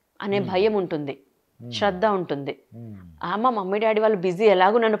అనే భయం ఉంటుంది, శ్రద్ధ ఉంటుంది. అమ్మ మమ్మీ డాడీ వాళ్ళు బిజీ,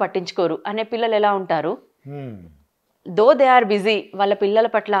 ఎలాగూ నన్ను పట్టించుకోరు అనే పిల్లలు ఎలా ఉంటారు? దో దే ఆర్ బిజీ, వాళ్ళ పిల్లల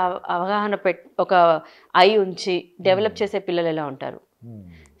పట్ల అవగాహన ఒక ఐ ఉంచి డెవలప్ చేసే పిల్లలు ఎలా ఉంటారు?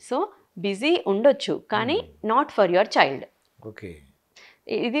 సో బిజీ ఉండొచ్చు, కానీ not for your child. Okay,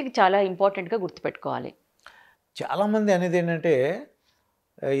 ఇది చాలా ఇంపార్టెంట్గా గుర్తుపెట్టుకోవాలి. చాలామంది అనేది ఏంటంటే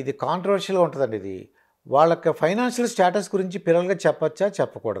ఇది కాంట్రవర్షియల్గా ఉంటుందండి. ఇది వాళ్ళకి ఫైనాన్షియల్ స్టేటస్ గురించి పిల్లలకి చెప్పచ్చా,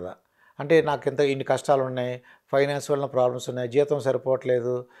 చెప్పకూడదా? అంటే నాకు ఇన్ని కష్టాలు ఉన్నాయి, ఫైనాన్స్ వలన ప్రాబ్లమ్స్ ఉన్నాయి, జీతం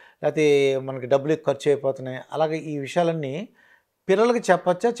సరిపోవట్లేదు, లేకపోతే మనకి డబ్బులు ఖర్చు అయిపోతున్నాయి, అలాగే ఈ విషయాలన్నీ పిల్లలకి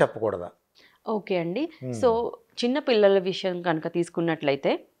చెప్పచ్చా, చెప్పకూడదా? ఓకే అండి. సో చిన్న పిల్లల విషయం కనుక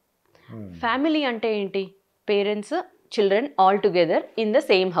తీసుకున్నట్లయితే ఫ్యామిలీ అంటే ఏంటి? Parents, children all together in the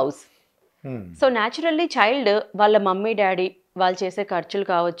same house. So naturally child వాళ్ళ మమ్మీ డాడీ వాళ్ళు చేసే ఖర్చులు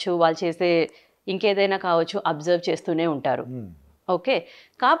కావచ్చు, వాళ్ళు చేసే ఇంకేదైనా కావచ్చు, అబ్జర్వ్ చేస్తూనే ఉంటారు. ఓకే,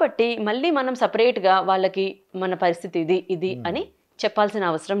 కాబట్టి మళ్ళీ మనం సపరేట్గా వాళ్ళకి మన పరిస్థితి ఇది అని చెప్పాల్సిన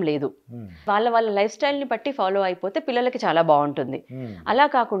అవసరం లేదు. వాళ్ళ లైఫ్ స్టైల్ని బట్టి ఫాలో అయిపోతే పిల్లలకి చాలా బాగుంటుంది. అలా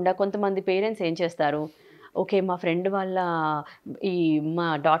కాకుండా కొంతమంది పేరెంట్స్ ఏం చేస్తారు, ఓకే మా ఫ్రెండ్ వాళ్ళ మా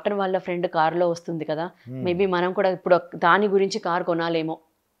డాటర్ వాళ్ళ ఫ్రెండ్ కార్లో వస్తుంది కదా, మేబీ మనం కూడా ఇప్పుడు దాని గురించి కార్ కొనాలేమో.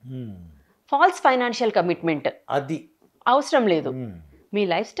 ఫాల్స్ ఫైనాన్షియల్ కమిట్మెంట్ అది అవసరం లేదు. మీ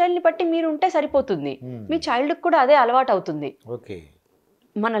లైఫ్ స్టైల్ని బట్టి మీరు ఉంటే సరిపోతుంది. మీ చైల్డ్కి కూడా అదే అలవాటు అవుతుంది.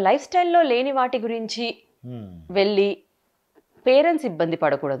 మన లైఫ్ స్టైల్లో లేని వాటి గురించి వెళ్ళి పేరెంట్స్ ఇబ్బంది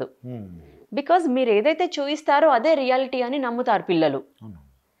పడకూడదు. బికాజ్ మీరు ఏదైతే చూపిస్తారో అదే రియాలిటీ అని నమ్ముతారు పిల్లలు.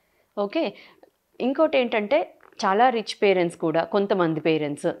 ఓకే, ఇంకోటి ఏంటంటే చాలా రిచ్ పేరెంట్స్ కూడా, కొంతమంది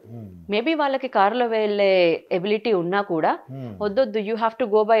పేరెంట్స్ మేబీ వాళ్ళకి కార్లో వెళ్ళే ఎబిలిటీ ఉన్నా కూడా వద్దొద్దు, you have to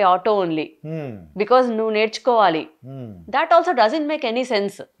go by auto only because నువ్వు నేర్చుకోవాలి. That also doesn't make any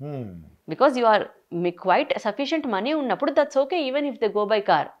sense. Because you are మీకు క్వైట్ సఫిషియంట్ మనీ ఉన్నప్పుడు that's okay even if they go by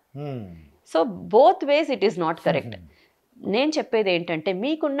car. So both ways it is not correct. నేను చెప్పేది ఏంటంటే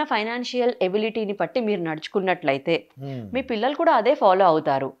మీకున్న financial ఎబిలిటీని బట్టి మీరు నడుచుకున్నట్లయితే మీ పిల్లలు కూడా అదే ఫాలో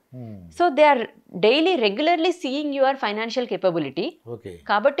అవుతారు. So they are daily regularly seeing your financial capability.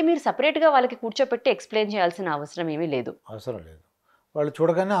 కాబట్టి మీరు సపరేట్గా వాళ్ళకి కూర్చోపెట్టి ఎక్స్ప్లెయిన్ చేయాల్సిన అవసరం ఏమీ లేదు. వాళ్ళు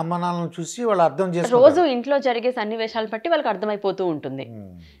చూడగానే అమ్మ నాన్నను చూసి వాళ్ళు అర్థం చేసుకుంటారు. రోజు ఇంట్లో జరిగే సన్నివేశాలు బట్టి వాళ్ళకి అర్థమైపోతూ ఉంటుంది.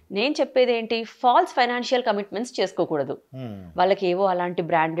 నేను చెప్పేది ఏంటి, ఫాల్స్ ఫైనాన్షియల్ కమిట్మెంట్స్ చేసుకోకూడదు. వాళ్ళకి ఏవో అలాంటి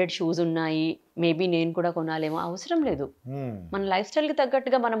బ్రాండెడ్ షూస్ ఉన్నాయి, మేబీ నేను కూడా కొనాలేమో, అవసరం లేదు. మన లైఫ్ స్టైల్కి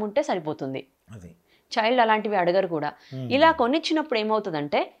తగ్గట్టుగా మనం ఉంటే సరిపోతుంది. చైల్డ్ అలాంటివి అడగరు కూడా. ఇలా కొనిచ్చినప్పుడు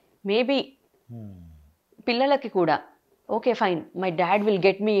ఏమవుతుందంటే మేబీ పిల్లలకి కూడా okay fine my dad will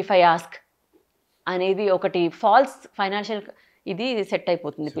get me if I ask అనేది ఒకటి ఫాల్స్ ఫైనాన్షియల్ ఇది సెట్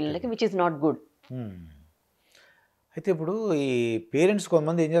అయిపోతుంది పిల్లలకి, విచ్ ఈస్ నాట్ గుడ్. అయితే ఇప్పుడు ఈ పేరెంట్స్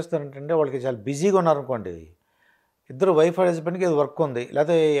కొంతమంది ఏం చేస్తారంటే వాళ్ళకి చాలా బిజీగా ఉన్నారనుకోండి, ఇద్దరు వైఫ్ అండ్ హస్బెండ్కి ఏదో వర్క్ ఉంది,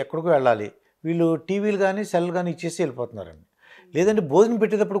 లేకపోతే ఎక్కడికో వెళ్ళాలి, వీళ్ళు టీవీలు కానీ సెల్ కానీ ఇచ్చేసి వెళ్ళిపోతున్నారండి. లేదంటే భోజనం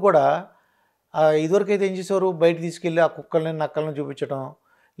పెట్టేటప్పుడు కూడా ఇదివరకు అయితే ఏం చేసేవారు, బయట తీసుకెళ్ళి ఆ కుక్కల్ని నక్కల్ని చూపించడం,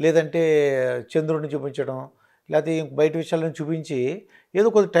 లేదంటే చంద్రుడిని చూపించడం, లేకపోతే బయట విషయాలను చూపించి ఏదో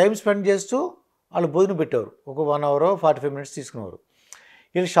కొద్ది టైం స్పెండ్ చేస్తూ వాళ్ళు భోజనం పెట్టేవారు. ఒక 1 hour 45 minutes తీసుకునేవారు.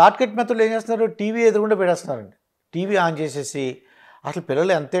 వీళ్ళు షార్ట్ కట్ మెథడ్లో ఏం చేస్తున్నారు, టీవీ ఎదురుగుండా పెట్టేస్తున్నారండి. టీవీ ఆన్ చేసేసి అసలు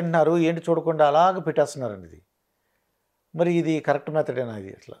పిల్లలు ఎంత తింటున్నారు ఏంటి చూడకుండా అలాగ పెట్టేస్తున్నారండి. ఇది మరి ఇది కరెక్ట్ మెథడేనా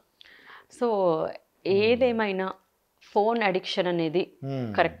ఇది అట్లా? సో ఏదేమైనా ఫోన్ అడిక్షన్ అనేది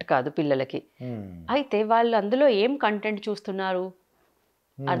కరెక్ట్ కాదు పిల్లలకి. అయితే వాళ్ళు అందులో ఏం కంటెంట్ చూస్తున్నారు,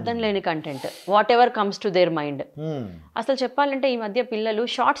 అర్థం లేని content, what ever comes to their mind. అసలు చెప్పాలంటే ఈ మధ్య పిల్లలు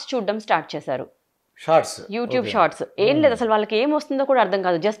షార్ట్స్ చూడడం స్టార్ట్ చేశారు. Shorts, YouTube shorts. ఏం లేదు అసలు వాళ్ళకి ఏం వస్తుందో కూడా అర్థం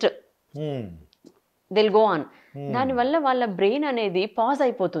కాదు, జస్ట్ దిల్ గో ఆన్. దానివల్ల వాళ్ళ బ్రెయిన్ అనేది పాజ్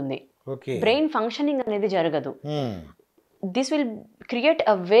అయిపోతుంది. ఓకే. బ్రెయిన్ ఫంక్షనింగ్ అనేది జరగదు. This will create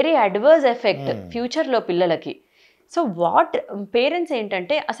a very adverse effect ఫ్యూచర్లో పిల్లలకి. సో వాట్ పేరెంట్స్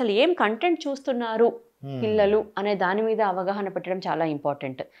ఏంటంటే అసలు ఏం కంటెంట్ చూస్తున్నారు పిల్లలు అనే దాని మీద అవగాహన పెట్టడం చాలా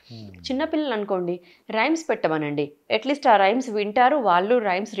ఇంపార్టెంట్. చిన్నపిల్లలు అనుకోండి, రైమ్స్ పెట్టమనండి, అట్లీస్ట్ ఆ రైమ్స్ వింటారు, వాళ్ళు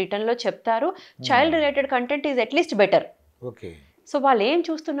రైమ్స్ రిటర్న్లో చెప్తారు. Child related content is at least better. Okay. So వాళ్ళు ఏం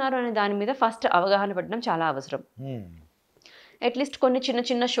చూస్తున్నారు అనే దాని మీద ఫస్ట్ అవగాహన పెట్టడం చాలా అవసరం. అట్లీస్ట్ కొన్ని చిన్న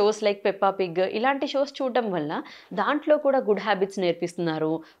చిన్న షోస్ లైక్ పెప్పా పిగ్ ఇలాంటి షోస్ చూడడం వల్ల దాంట్లో కూడా గుడ్ హ్యాబిట్స్ నేర్పిస్తున్నారు.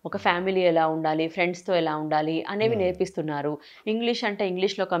 ఒక ఫ్యామిలీ ఎలా ఉండాలి, ఫ్రెండ్స్తో ఎలా ఉండాలి అనేవి నేర్పిస్తున్నారు. ఇంగ్లీష్ అంటే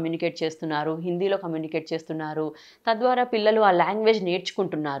ఇంగ్లీష్లో కమ్యూనికేట్ చేస్తున్నారు, హిందీలో కమ్యూనికేట్ చేస్తున్నారు. తద్వారా పిల్లలు ఆ లాంగ్వేజ్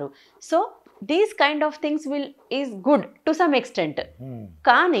నేర్చుకుంటున్నారు. So these kind of things is good to some extent.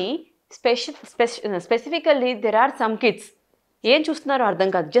 కానీ specifically there are some kids ఏం చూస్తున్నారో అర్థం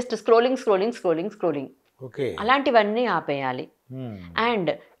కాదు, జస్ట్ స్క్రోలింగ్. అలాంటివన్నీ ఆపేయాలి. అండ్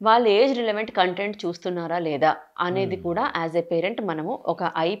వాళ్ళు ఏజ్ రిలవెంట్ కంటెంట్ చూస్తున్నారా లేదా అనేది కూడా యాజ్ ఎ పేరెంట్ మనము ఒక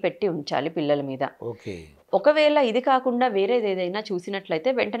ఐ పెట్టి ఉంచాలి పిల్లల మీద. ఒకవేళ ఇది కాకుండా వేరేది ఏదైనా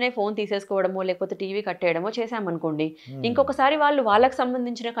చూసినట్లయితే వెంటనే ఫోన్ తీసేసుకోవడమో లేకపోతే టీవీ కట్టేయడమో చేసామనుకోండి, ఇంకొకసారి వాళ్ళు వాళ్ళకి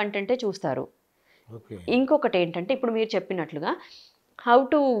సంబంధించిన కంటెంటే చూస్తారు. ఇంకొకటి ఏంటంటే ఇప్పుడు మీరు చెప్పినట్లుగా how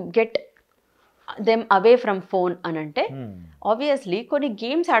to get them away from phone అని అంటే ఆబ్వియస్లీ కొన్ని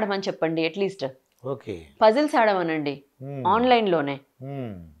గేమ్స్ ఆడమని చెప్పండి. అట్లీస్ట్ పజిల్స్ ఆడమనండి ఆన్లైన్లోనే.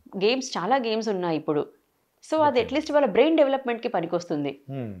 గేమ్స్ చాలా గేమ్స్ ఉన్నాయి ఇప్పుడు. సో అది అట్లీస్ట్ వాళ్ళ బ్రెయిన్ డెవలప్మెంట్కి పనికొస్తుంది,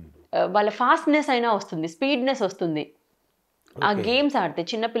 వాళ్ళ ఫాస్ట్నెస్ అయినా వస్తుంది, స్పీడ్నెస్ వస్తుంది ఆ గేమ్స్ ఆడితే.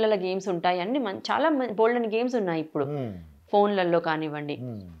 చిన్నపిల్లల గేమ్స్ ఉంటాయి, అన్ని చాలా బోల్డ్ అని గేమ్స్ ఉన్నాయి ఇప్పుడు ఫోన్లలో కానివ్వండి.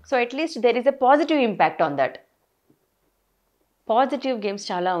 So at least there is a positive impact on that. Positive games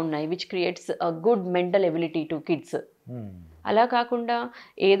చాలా ఉన్నాయి which creates a good mental ability to kids. అలా కాకుండా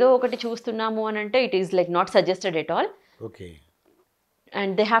ఏదో ఒకటి చూస్తున్నాము అని అంటే it is like not suggested at all.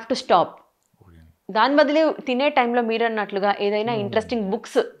 And they have to stop. దాని బదులు తినే టైంలో మీరు అన్నట్లుగా ఏదైనా ఇంట్రెస్టింగ్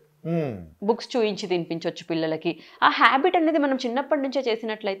బుక్స్ చూపించి తినిపించవచ్చు పిల్లలకి. ఆ హ్యాబిట్ అనేది మనం చిన్నప్పటి నుంచే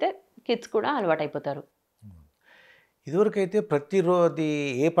చేసినట్లయితే కిడ్స్ కూడా అలవాటు అయిపోతారు. ఇదివరకైతే ప్రతిరోజు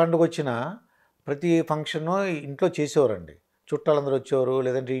ఏ పండుగ వచ్చినా ప్రతి ఫంక్షన్ ఇంట్లో చేసేవారండి. చుట్టాలందరూ వచ్చేవారు,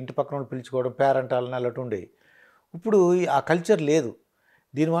 లేదంటే ఇంటి పక్కన వాళ్ళు పిలుచుకోవడం, పేరెంటాలని అలాంటి ఉండేవి. ఇప్పుడు ఆ కల్చర్ లేదు.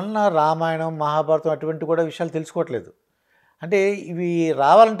 దీనివలన రామాయణం, మహాభారతం అటువంటి కూడా విషయాలు తెలుసుకోవట్లేదు. అంటే ఇవి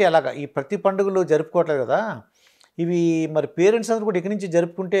రావాలంటే ఎలాగా? ఈ ప్రతి పండుగలు జరుపుకోవట్లేదు కదా, ఇవి మరి పేరెంట్స్ అందరూ కూడా ఇక్కడి నుంచి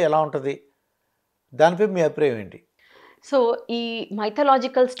జరుపుకుంటే ఎలా ఉంటుంది? దానిపై మీ అభిప్రాయం ఏంటి? సో ఈ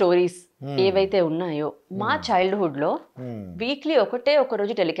మైథలాజికల్ స్టోరీస్ ఏవైతే ఉన్నాయో మా చైల్డ్హుడ్లో వీక్లీ ఒక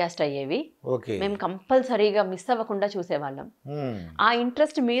రోజు టెలికాస్ట్ అయ్యేవి. మేము కంపల్సరీగా మిస్ అవ్వకుండా చూసేవాళ్ళం. ఆ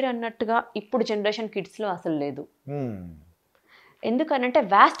ఇంట్రెస్ట్ మీరు అన్నట్టుగా ఇప్పుడు జనరేషన్ కిడ్స్లో అసలు లేదు. ఎందుకనంటే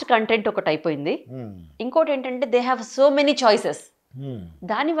వాస్ట్ కంటెంట్ ఒకటి అయిపోయింది. ఇంకోటి ఏంటంటే they have so many choices.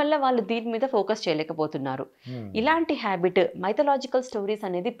 దానివల్ల వాళ్ళు దీని మీద ఫోకస్ చేయలేకపోతున్నారు. ఇలాంటి హ్యాబిట్ మైథలాజికల్ స్టోరీస్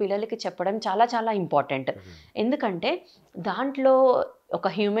అనేది పిల్లలకి చెప్పడం చాలా చాలా ఇంపార్టెంట్. ఎందుకంటే దాంట్లో ఒక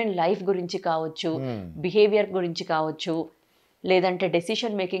హ్యూమన్ లైఫ్ గురించి కావచ్చు, బిహేవియర్ గురించి కావచ్చు, లేదంటే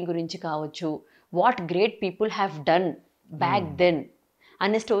డెసిషన్ మేకింగ్ గురించి కావచ్చు, what great people have done back then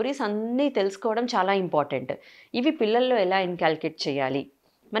అనే స్టోరీస్ అన్నీ తెలుసుకోవడం చాలా ఇంపార్టెంట్. ఇవి పిల్లల్లో ఎలా ఇన్కాల్కేట్ చేయాలి?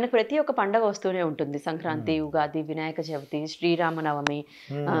 మనకు ప్రతి ఒక్క పండుగ వస్తూనే ఉంటుంది. సంక్రాంతి, ఉగాది, వినాయక చవితి, శ్రీరామనవమి,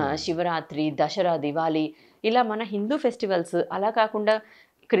 శివరాత్రి, దసరా, దివాళీ, ఇలా మన హిందూ ఫెస్టివల్స్. అలా కాకుండా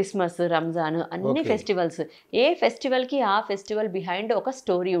క్రిస్మస్, రంజాన్, అన్ని ఫెస్టివల్స్. ఏ ఫెస్టివల్కి ఆ ఫెస్టివల్ బిహైండ్ ఒక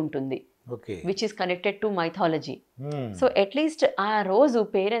స్టోరీ ఉంటుంది which is connected to mythology. So at least ఆ రోజు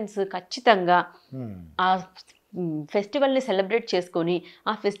పేరెంట్స్ ఖచ్చితంగా ఆ ఫెస్టివల్ని సెలబ్రేట్ చేసుకొని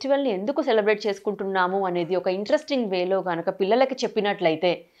ఆ ఫెస్టివల్ని ఎందుకు సెలబ్రేట్ చేసుకుంటున్నాము అనేది ఒక ఇంట్రెస్టింగ్ వేలో కనుక పిల్లలకి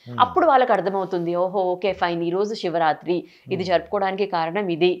చెప్పినట్లయితే అప్పుడు వాళ్ళకి అర్థమవుతుంది, ఓహో ఓకే ఫైన్, ఈరోజు శివరాత్రి, ఇది జరుపుకోవడానికి కారణం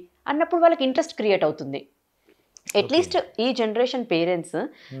ఇది అన్నప్పుడు వాళ్ళకి ఇంట్రెస్ట్ క్రియేట్ అవుతుంది. అట్లీస్ట్ ఈ జనరేషన్ పేరెంట్స్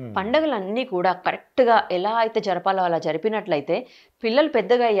పండుగలన్నీ కూడా కరెక్ట్గా ఎలా అయితే జరపాలో అలా జరిపినట్లయితే పిల్లలు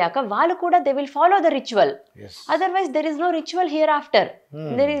పెద్దగా అయ్యాక వాళ్ళు కూడా they will follow the ritual. Otherwise there is no ritual here after.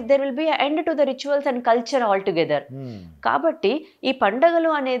 There will be end to the rituals and culture all together. కాబట్టి ఈ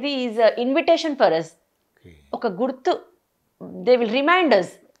పండుగలు అనేది ఈజ్ ఇన్విటేషన్ ఫర్ అస్, ఒక గుర్తు. They will remind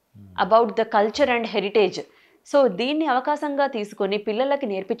us about the culture and heritage. So దీన్ని అవకాశంగా తీసుకొని పిల్లలకి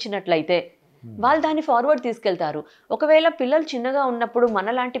నేర్పించినట్లయితే వాళ్ళు దాన్ని ఫార్వర్డ్ తీసుకెళ్తారు. ఒకవేళ పిల్లలు చిన్నగా ఉన్నప్పుడు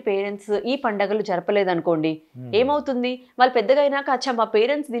మనలాంటి పేరెంట్స్ ఈ పండుగలు జరపలేదనుకోండి, ఏమవుతుంది? వాళ్ళు పెద్దగా అయినాక అచ్చా మా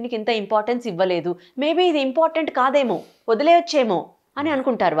పేరెంట్స్ దీనికి ఇంత ఇంపార్టెన్స్ ఇవ్వలేదు, మేబీ ఇది ఇంపార్టెంట్ కాదేమో, వదిలేయొచ్చేమో అని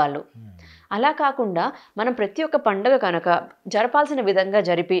అనుకుంటారు వాళ్ళు. అలా కాకుండా మనం ప్రతి ఒక్క పండుగ కనుక జరపాల్సిన విధంగా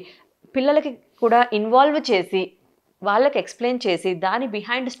జరిపి పిల్లలకి కూడా ఇన్వాల్వ్ చేసి వాళ్ళకి ఎక్స్ప్లెయిన్ చేసి దాని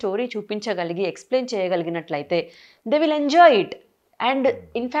behind story చూపించగలిగి explain చేయగలిగినట్లయితే they will enjoy it and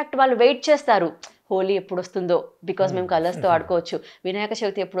in fact వాళ్ళు వెయిట్ చేస్తారు, హోలీ ఎప్పుడు వస్తుందో బికాజ్ మేము కలర్స్తో ఆడుకోవచ్చు, వినాయక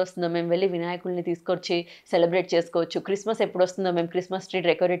చవితి ఎప్పుడు వస్తుందో మేము వెళ్ళి వినాయకుల్ని తీసుకొచ్చి సెలబ్రేట్ చేసుకోవచ్చు, క్రిస్మస్ ఎప్పుడు వస్తుందో మేము క్రిస్మస్ ట్రీ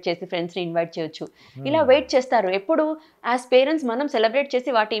డెకరేట్ చేసి ఫ్రెండ్స్ని ఇన్వైట్ చేయొచ్చు, ఇలా వెయిట్ చేస్తారు. ఎప్పుడు యాజ్ పేరెంట్స్ మనం సెలబ్రేట్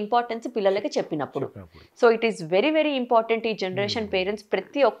చేసి వాటి ఇంపార్టెన్స్ పిల్లలకి చెప్పినప్పుడు. So it is very very important. ఈ జనరేషన్ పేరెంట్స్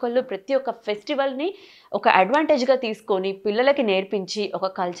ప్రతి ఒక్క ఫెస్టివల్ని ఒక అడ్వాంటేజ్గా తీసుకొని పిల్లలకి నేర్పించి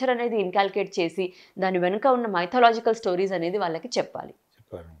ఒక కల్చర్ అనేది ఇన్కాల్కేట్ చేసి దాని వెనుక ఉన్న మైథాలజికల్ స్టోరీస్ అనేది వాళ్ళకి చెప్పాలి.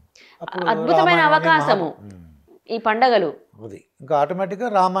 అద్భుతమైన అవకాశము ఈ పండగలు. ఇంకా ఆటోమేటిక్గా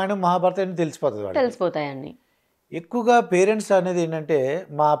రామాయణం మహాభారతం తెలిసిపోతాయని. ఎక్కువగా పేరెంట్స్ అనేది ఏంటంటే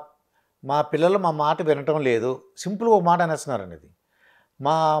మా పిల్లలు మా మాట వినటం లేదు, సింపుల్ ఒక మాట అనేస్తున్నారు అనేది.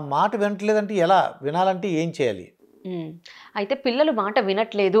 మా మాట వినట్లేదంటే ఎలా వినాలంటే ఏం చేయాలి? అయితే పిల్లలు మాట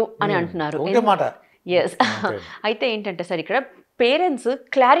వినట్లేదు అని అంటున్నారు. మాట ఎస్. అయితే ఏంటంటే సార్ ఇక్కడ పేరెంట్స్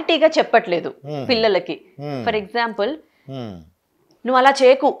క్లారిటీగా చెప్పట్లేదు పిల్లలకి. ఫర్ ఎగ్జాంపుల్ నువ్వు అలా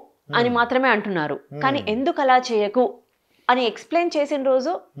చేయకు అని మాత్రమే అంటున్నారు, కానీ ఎందుకు అలా చేయకు అని ఎక్స్ప్లెయిన్ చేసిన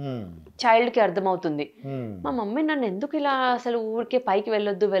రోజు చైల్డ్కి అర్థమవుతుంది, మా మమ్మీ నన్ను ఎందుకు ఇలా అసలు ఊరికే పైకి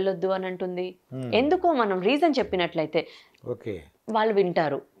వెళ్ళొద్దు అని అంటుంది. ఎందుకో మనం రీజన్ చెప్పినట్లయితే వాళ్ళు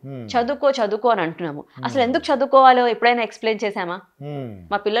వింటారు. చదువుకో అని అంటున్నాము, అసలు ఎందుకు చదువుకోవాలో ఎప్పుడైనా ఎక్స్ప్లెయిన్ చేసామా?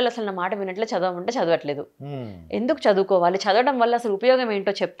 మా పిల్లలు అసలు నా మాట వినట్లేదు, చదవమంటే చదవట్లేదు, ఎందుకు చదువుకోవాలి, చదవడం వల్ల అసలు ఉపయోగం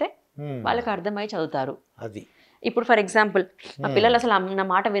ఏంటో చెప్తే వాళ్ళకి అర్థమై చదువుతారు. అది ఇప్పుడు ఫర్ ఎగ్జాంపుల్ మా పిల్లలు అసలు నా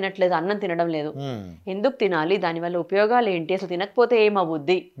మాట వినట్లేదు, అన్నం తినడం లేదు, ఎందుకు తినాలి, దానివల్ల ఉపయోగాలు ఏంటి, అసలు తినకపోతే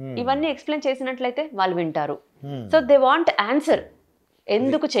ఏమవుద్ది, ఇవన్నీ ఎక్స్ప్లెయిన్ చేసినట్లయితే వాళ్ళు వింటారు. సో దే వాంట్ ఆన్సర్,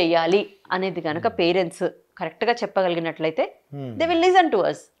 ఎందుకు చెయ్యాలి అనేది కనుక పేరెంట్స్ కరెక్ట్గా చెప్పగలిగినట్లయితే they will listen to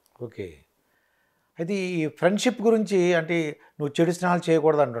us. Okay. అది ఫ్రెండ్షిప్ గురించి అంటే నువ్వు చెడు స్నేహాలు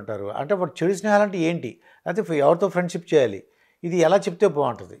చేయకూడదు అంటుంటారు. అంటే ఇప్పుడు చెడు స్నేహాలు అంటే ఏంటి, అయితే ఎవరితో ఫ్రెండ్షిప్ చేయాలి, ఇది ఎలా చెప్తే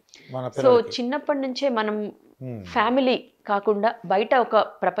బాగుంటుంది మన పిల్లలకి? సో చిన్నప్పటి నుంచే మనం ఫ్యామిలీ కాకుండా బయట ఒక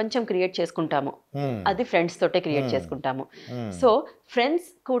ప్రపంచం క్రియేట్ చేసుకుంటాము, అది ఫ్రెండ్స్ తోటే క్రియేట్ చేసుకుంటాము. సో ఫ్రెండ్స్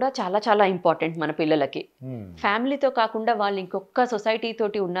కూడా చాలా చాలా ఇంపార్టెంట్ మన పిల్లలకి. ఫ్యామిలీతో కాకుండా వాళ్ళు ఇంకొక సొసైటీ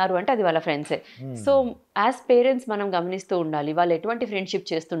తోటి ఉన్నారు అంటే అది వాళ్ళ ఫ్రెండ్సే. సో యాజ్ పేరెంట్స్ మనం గమనిస్తూ ఉండాలి వాళ్ళు ఎటువంటి ఫ్రెండ్షిప్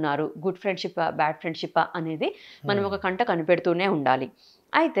చేస్తున్నారు, గుడ్ ఫ్రెండ్షిప్పా బ్యాడ్ ఫ్రెండ్షిప్పా అనేది మనం ఒక కంట కనిపెడుతూనే ఉండాలి.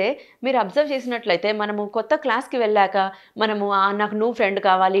 అయితే మీరు అబ్జర్వ్ చేసినట్లయితే మనము కొత్త క్లాస్కి వెళ్ళాక మనము నాకు నువ్వు ఫ్రెండ్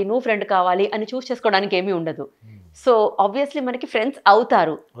కావాలి అని చూస్ చేసుకోవడానికి ఏమీ ఉండదు. సో ఆబ్వియస్లీ మనకి ఫ్రెండ్స్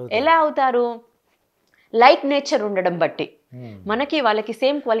అవుతారు. ఎలా అవుతారు? లైక్ నేచర్ ఉండడం బట్టి మనకి వాళ్ళకి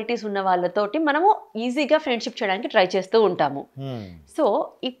సేమ్ క్వాలిటీస్ ఉన్న వాళ్ళతోటి మనము ఈజీగా ఫ్రెండ్షిప్ చేయడానికి ట్రై చేస్తూ ఉంటాము. సో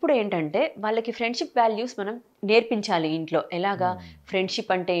ఇప్పుడు ఏంటంటే వాళ్ళకి ఫ్రెండ్షిప్ వాల్యూస్ మనం నేర్పించాలి ఇంట్లో. ఎలాగా?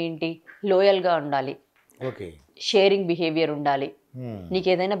 ఫ్రెండ్షిప్ అంటే ఏంటి, లోయల్గా ఉండాలి, షేరింగ్ బిహేవియర్ ఉండాలి, నీకు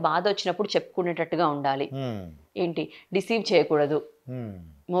ఏదైనా బాధ వచ్చినప్పుడు చెప్పుకునేటట్టుగా ఉండాలి, ఏంటి డిసీవ్ చేయకూడదు,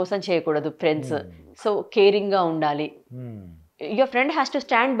 మోసం చేయకూడదు ఫ్రెండ్స్, సో కేరింగ్గా ఉండాలి, your friend has to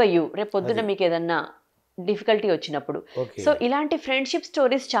stand by you రేపు పొద్దున మీకు ఏదన్నా డిఫికల్టీ వచ్చినప్పుడు. సో ఇలాంటి ఫ్రెండ్షిప్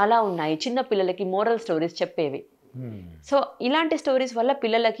స్టోరీస్ చాలా ఉన్నాయి చిన్న పిల్లలకి, మోరల్ స్టోరీస్ చెప్పేవి. సో ఇలాంటి స్టోరీస్ వల్ల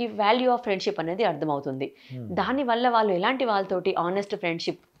పిల్లలకి వాల్యూ ఆఫ్ ఫ్రెండ్షిప్ అనేది అర్థమవుతుంది. దానివల్ల వాళ్ళు ఎలాంటి వాళ్ళతోటి ఆనెస్ట్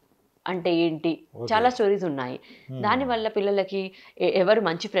ఫ్రెండ్షిప్ అంటే ఏంటి, చాలా స్టోరీస్ ఉన్నాయి. దానివల్ల పిల్లలకి ఎవరు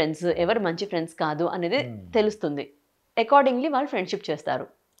మంచి ఫ్రెండ్స్ కాదు అనేది తెలుస్తుంది. అకార్డింగ్లీ వాళ్ళు ఫ్రెండ్షిప్ చేస్తారు.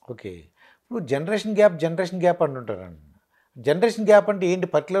 ఓకే. ఇప్పుడు జనరేషన్ గ్యాప్ అంటుంటారు. జనరేషన్ గ్యాప్ అంటే ఏంటి,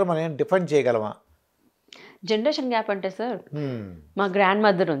 పర్టికులర్ మనం ఏం డిఫైన్ చేయగలమా? జనరేషన్ గ్యాప్ అంటే సార్ మా గ్రాండ్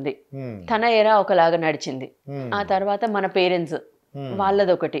మదర్ ఉంది, తన ఎరా ఒకలాగా నడిచింది, ఆ తర్వాత మన పేరెంట్స్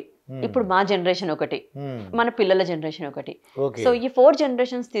వాళ్ళది ఒకటి, ఇప్పుడు మా జనరేషన్ ఒకటి, మన పిల్లల జనరేషన్ ఒకటి. సో ఈ 4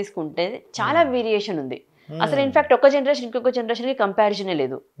 generations తీసుకుంటే చాలా వేరియేషన్ ఉంది. అసలు ఇన్ఫాక్ట్ ఒక జనరేషన్ ఇంకొక జనరేషన్కి కంపారిజనే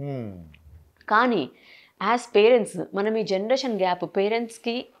లేదు. కానీ యాజ్ పేరెంట్స్ మనం ఈ జనరేషన్ గ్యాప్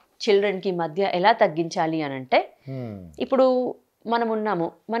పేరెంట్స్కి చిల్డ్రన్కి మధ్య ఎలా తగ్గించాలి అని అంటే, ఇప్పుడు మనం ఉన్నాము,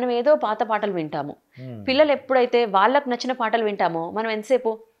 మనం ఏదో పాత పాటలు వింటాము, పిల్లలు ఎప్పుడైతే వాళ్ళకు నచ్చిన పాటలు వింటామో మనం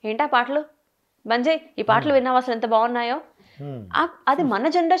ఎంతసేపు ఏంటా పాటలు బంజయ్, ఈ పాటలు విన్నావు అసలు ఎంత బాగున్నాయో, అది మన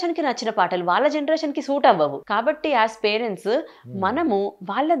జనరేషన్కి నచ్చిన పాటలు వాళ్ళ జనరేషన్కి సూట్ అవ్వవు. కాబట్టి యాజ్ పేరెంట్స్ మనము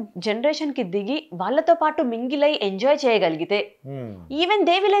వాళ్ళ జనరేషన్కి దిగి వాళ్ళతో పాటు మింగిలై ఎంజాయ్ చేయగలిగితే even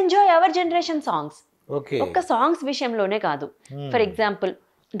they will enjoy hour generation songs. ఒక్క సాంగ్స్ విషయంలోనే కాదు, ఫర్ ఎగ్జాంపుల్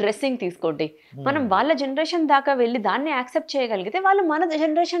డ్రెస్సింగ్ తీసుకోండి, మనం వాళ్ళ జనరేషన్ దాకా వెళ్ళి దాన్ని యాక్సెప్ట్ చేయగలిగితే వాళ్ళు మన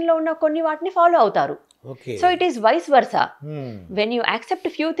జనరేషన్లో ఉన్న కొన్ని వాటిని ఫాలో అవుతారు. So it is vice versa. When you accept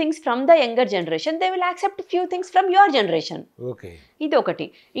few things from the younger generation, they will accept few things from your generation. ఇది ఒకటి.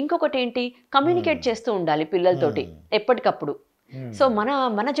 ఇంకొకటి ఏంటి, కమ్యూనికేట్ చేస్తూ ఉండాలి పిల్లలతోటి ఎప్పటికప్పుడు. సో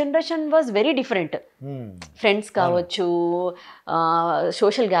మన generation was very different. Friends కావచ్చు,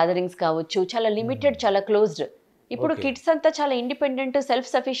 సోషల్ గ్యాదరింగ్స్ కావచ్చు, చాలా లిమిటెడ్, చాలా క్లోజ్డ్. ఇప్పుడు కిడ్స్ అంతా చాలా ఇండిపెండెంట్, సెల్ఫ్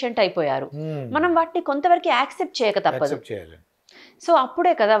సఫిషియెంట్ అయిపోయారు. మనం వాటిని కొంతవరకు యాక్సెప్ట్ చేయక తప్పదు. సో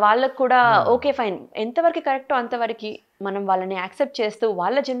అప్పుడే కదా వాళ్ళకు కూడా ఓకే ఫైన్, ఎంతవరకు కరెక్టో అంతవరకు మనం వాళ్ళని యాక్సెప్ట్ చేస్తూ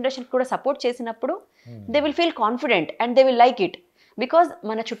వాళ్ళ జనరేషన్ కూడా సపోర్ట్ చేసినప్పుడు they will feel confident and they will like it. Because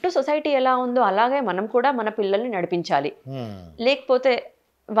మన చుట్టూ సొసైటీ ఎలా ఉందో అలాగే మనం కూడా మన పిల్లల్ని నడిపించాలి, లేకపోతే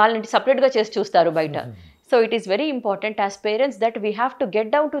వాళ్ళని సపరేట్గా చేసి చూస్తారు బయట. So it is very important as parents that we have to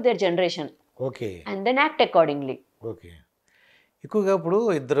get down to their generation and then act accordingly. Okay. ఎక్కువగా ఇప్పుడు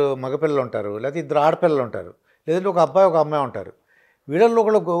ఇద్దరు మగపిల్లలు ఉంటారు, లేకపోతే ఇద్దరు ఆడపిల్లలు ఉంటారు, లేదంటే ఒక అబ్బాయి ఒక అమ్మాయి ఉంటారు. వీళ్ళల్లో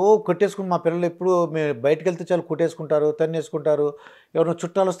ఒకళ్ళు కొట్టేసుకుని మా పిల్లలు ఎప్పుడు మేము బయటకు వెళ్తే చాలు కొట్టేసుకుంటారు, తన్నేసుకుంటారు, ఎవరైనా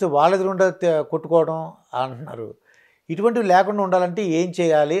చుట్టాలు వస్తే వాళ్ళ ఎదురుగుండా కొట్టుకోవడం అంటున్నారు. ఇటువంటివి లేకుండా ఉండాలంటే ఏం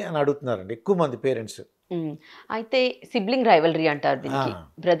చేయాలి అని అడుగుతున్నారండి ఎక్కువ మంది పేరెంట్స్. అయితే సిబ్లింగ్ రైవలరీ అంటారు దీనికి,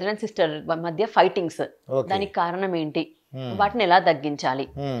 బ్రదర్ అండ్ సిస్టర్ మధ్య ఫైటింగ్స్. దానికి కారణం ఏంటి, వాటిని ఎలా తగ్గించాలి?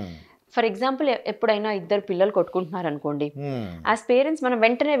 ఫర్ ఎగ్జాంపుల్ ఎప్పుడైనా ఇద్దరు పిల్లలు కొట్టుకుంటున్నారు అనుకోండి, యాజ్ పేరెంట్స్ మనం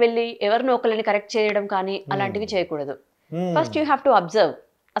వెంటనే వెళ్ళి ఎవరినో ఒకరిని కరెక్ట్ చేయడం కానీ అలాంటివి చేయకూడదు. First you have to observe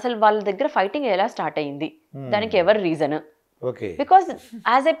అసలు వాళ్ళ దగ్గర ఫైటింగ్ ఎలా స్టార్ట్ అయ్యింది, దానికి ఎవరు reason. Because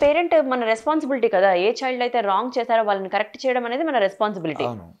as a parent మన రెస్పాన్సిబిలిటీ కదా, ఏ చైల్డ్ అయితే రాంగ్ చేశారో వాళ్ళని కరెక్ట్ చేయడం అనేది మన రెస్పాన్సిబిలిటీ.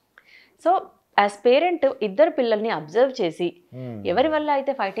 సో యాజ్ పేరెంట్ ఇద్దరు పిల్లల్ని అబ్జర్వ్ చేసి ఎవరి వల్ల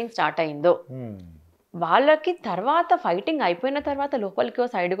అయితే ఫైటింగ్ స్టార్ట్ అయిందో వాళ్ళకి తర్వాత ఫైటింగ్ అయిపోయిన తర్వాత లోపలికో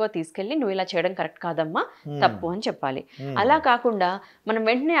సైడ్కో తీసుకెళ్ళి నువ్వు ఇలా చేయడం కరెక్ట్ కాదమ్మా, తప్పు అని చెప్పాలి. అలా కాకుండా మనం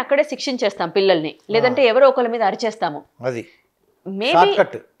వెంటనే అక్కడే శిక్షించేస్తాం పిల్లల్ని, లేదంటే ఎవరో ఒకరి మీద అరిచేస్తాము.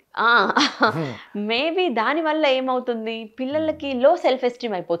 మేబీ దానివల్ల ఏమవుతుంది, పిల్లలకి లో సెల్ఫ్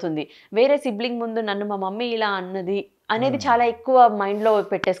ఎస్టీమ్ అయిపోతుంది. వేరే సిబ్లింగ్ ముందు నన్ను మా మమ్మీ ఇలా అన్నది అనేది చాలా ఎక్కువ మైండ్లో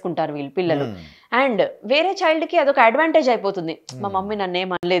పెట్టేసుకుంటారు వీళ్ళు పిల్లలు. అండ్ వేరే చైల్డ్కి అదొక అడ్వాంటేజ్ అయిపోతుంది, మా మమ్మీ నన్ను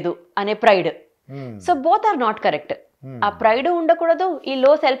ఏమనలేదు అనే pride. So both are not correct. ఆ ప్రైడ్ ఉండకూడదు, ఈ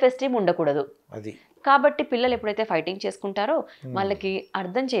లో సెల్ఫ్ ఎస్టీమ్ ఉండకూడదు. కాబట్టి పిల్లలు ఎప్పుడైతే ఫైటింగ్ చేసుకుంటారో వాళ్ళకి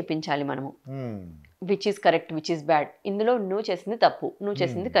అర్థం చేయించాలి మనము, which is correct which is bad. ఇందులో నువ్వు చేసింది తప్పు, నువ్వు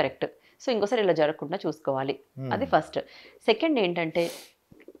చేసింది కరెక్ట్, సో ఇంకోసారి ఇలా జరగకుండా చూసుకోవాలి. అది ఫస్ట్. సెకండ్ ఏంటంటే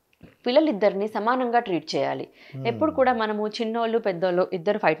పిల్లలిద్దరిని సమానంగా ట్రీట్ చేయాలి. ఎప్పుడు కూడా మనము చిన్నోళ్ళు పెద్దోళ్ళు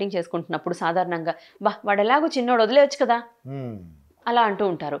ఇద్దరు ఫైటింగ్ చేసుకుంటున్నప్పుడు సాధారణంగా వాడు ఎలాగో చిన్నోడు వదిలేయచ్చు కదా అలా అంటూ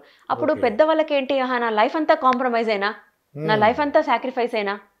ఉంటారు. అప్పుడు పెద్దవాళ్ళకి ఏంటి, నా లైఫ్ అంతా కాంప్రమైజ్ అయినా, నా లైఫ్ అంతా సాక్రిఫైస్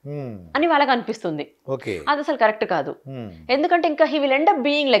అయినా అని వాళ్ళకి అనిపిస్తుంది. అది అసలు కరెక్ట్ కాదు. ఎందుకంటే ఇంకా he will end up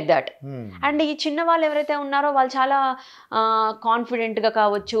being like that. And ఈ చిన్న వాళ్ళు ఎవరైతే ఉన్నారో వాళ్ళు చాలా కాన్ఫిడెంట్ గా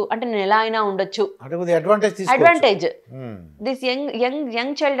కావచ్చు, అంటే నేను ఎలా అయినా ఉండొచ్చు, advantage this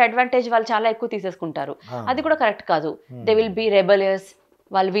young child advantage వాళ్ళు చాలా ఎక్కువ తీసేసుకుంటారు. అది కూడా కరెక్ట్ కాదు. దే విల్ బీ రెబలియస్,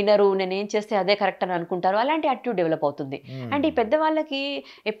 వాళ్ళు వినరు, నేను ఏం చేస్తే అదే కరెక్ట్ అని అనుకుంటారు, అలాంటి యాటిట్యూడ్ డెవలప్ అవుతుంది. అండ్ ఈ పెద్దవాళ్ళకి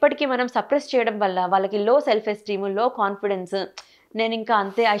ఎప్పటికీ మనం సప్రెస్ చేయడం వల్ల వాళ్ళకి లో సెల్ఫ్ ఎస్టీమ్, లో కాన్ఫిడెన్స్, నేను ఇంకా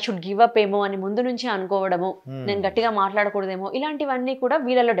అంతే ఐ షుడ్ గివ్ అప్ ఏమో అని ముందు నుంచి అనుకోవడము, నేను గట్టిగా మాట్లాడకూడదేమో, ఇలాంటివన్నీ కూడా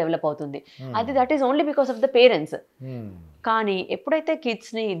వీళ్ళలో డెవలప్ అవుతుంది. అది that is only because of the parents. కానీ ఎప్పుడైతే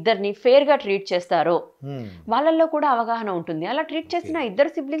కిడ్స్ని ఇద్దరిని ఫేర్గా ట్రీట్ చేస్తారో వాళ్ళల్లో కూడా అవగాహన ఉంటుంది. అలా ట్రీట్ చేసిన ఇద్దరు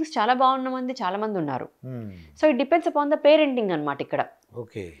సిబ్లింగ్స్ చాలా బాగున్న చాలా మంది ఉన్నారు. So it depends upon the parenting అనమాట. ఇక్కడ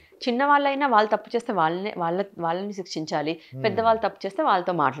చిన్న వాళ్ళైనా వాళ్ళు తప్పు చేస్తే వాళ్ళని శిక్షించాలి, పెద్దవాళ్ళు తప్పు చేస్తే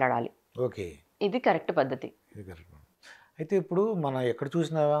వాళ్ళతో మాట్లాడాలి. ఇది కరెక్ట్ పద్ధతి. అయితే ఇప్పుడు మనం ఎక్కడ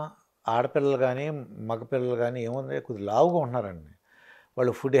చూసినా ఆడపిల్లలు కానీ మగపిల్లలు కానీ ఏముంది కొద్దిగా లావుగా ఉంటున్నారండి.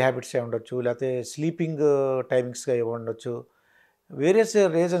 వాళ్ళు ఫుడ్ హ్యాబిట్స్ ఏ ఉండొచ్చు, లేకపోతే స్లీపింగ్ టైమింగ్స్గా ఏమి ఉండొచ్చు, వేరియస్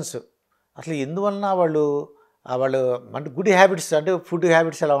రీజన్స్. అసలు ఎందువలన వాళ్ళు అంటే గుడ్ హ్యాబిట్స్ అంటే ఫుడ్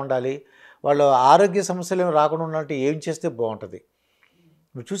హ్యాబిట్స్ ఎలా ఉండాలి, వాళ్ళు ఆరోగ్య సమస్యలు ఏమి రాకుండా ఉండాలంటే ఏం చేస్తే బాగుంటుంది?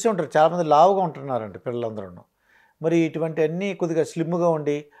 మీరు చూసే ఉంటారు చాలామంది లావుగా ఉంటున్నారండి పిల్లలందరూ. మరి ఇటువంటి అన్నీ కొద్దిగా స్లిమ్గా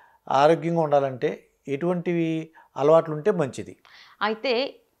ఉండి ఆరోగ్యంగా ఉండాలంటే ఎటువంటివి అలవాట్లు ఉంటే మంచిది? అయితే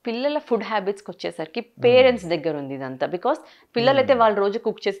పిల్లల ఫుడ్ హ్యాబిట్స్కి వచ్చేసరికి పేరెంట్స్ దగ్గర ఉంది ఇదంతా. బికాస్ పిల్లలైతే వాళ్ళు రోజు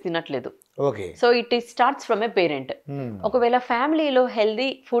కుక్ చేసి తినట్లేదు. So it starts from A parent. ఒకవేళ ఫ్యామిలీలో healthy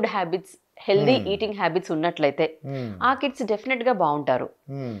food habits, healthy eating habits ఉన్నట్లయితే ఆ కిడ్స్ డెఫినెట్గా బాగుంటారు.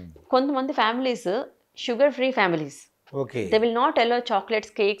 కొంతమంది families sugar free families, they will not allow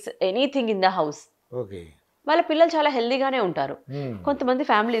chocolates, cakes, anything in the house. వాళ్ళ పిల్లలు చాలా హెల్దీగానే ఉంటారు. కొంతమంది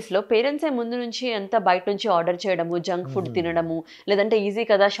ఫ్యామిలీస్లో పేరెంట్సే ముందు నుంచి అంతా బయట నుంచి ఆర్డర్ చేయడము, జంక్ ఫుడ్ తినడము, లేదంటే ఈజీ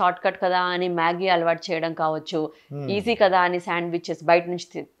కదా షార్ట్ కట్ కదా అని మ్యాగీ అలవాటు చేయడం కావచ్చు, ఈజీ కదా అని శాండ్విచెస్ బయట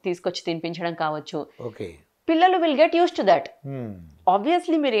నుంచి తీసుకొచ్చి తినిపించడం కావచ్చు. పిల్లలు will get use to that.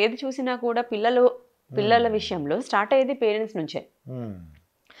 Obviously మీరు ఏది చూసినా కూడా పిల్లల విషయంలో స్టార్ట్ అయ్యేది పేరెంట్స్ నుంచే.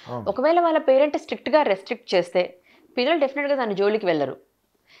 ఒకవేళ వాళ్ళ పేరెంట్ స్ట్రిక్ట్గా రెస్ట్రిక్ట్ చేస్తే పిల్లలు డెఫినెట్గా దాని జోలికి వెళ్ళరు.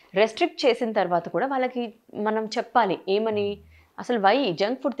 రెస్ట్రిక్ట్ చేసిన తర్వాత కూడా వాళ్ళకి మనం చెప్పాలి ఏమని, అసలు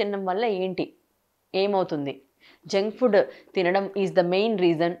జంక్ ఫుడ్ తినడం వల్ల ఏమవుతుంది, జంక్ ఫుడ్ తినడం is the main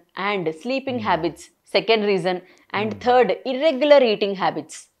reason, and sleeping habits second reason, and third irregular eating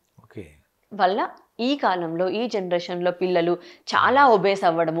habits వల్ల ఈ కాలంలో ఈ జనరేషన్లో పిల్లలు చాలా ఒబేస్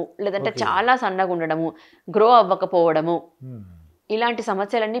అవ్వడము, లేదంటే చాలా సన్నగా ఉండడము, గ్రో అవ్వకపోవడము, ఇలాంటి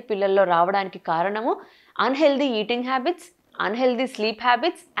సమస్యలన్నీ పిల్లల్లో రావడానికి కారణము unhealthy eating habits, unhealthy sleep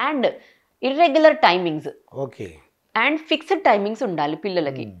habits and irregular timings. Okay. And fixed timings ఉండాలి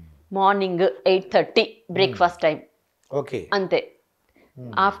పిల్లలకి. మార్నింగ్ 8:30 బ్రేక్ఫాస్ట్ టైం, ఓకే, అంతే.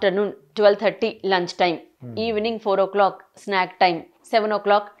 Afternoon 12:30 lunch time, evening 4 o'clock snack time, 7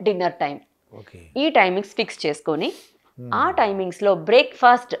 o'clock dinner time. ఈ టైమింగ్స్ ఫిక్స్ చేసుకొని ఆ టైమింగ్స్లో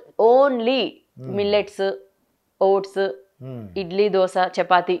breakfast only millets, oats, idli, dosa,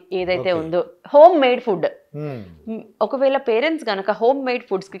 chapati ఏదైతే ఉందో home made food. ఒకవేళ పేరెంట్స్ కనుక హోమ్ మేడ్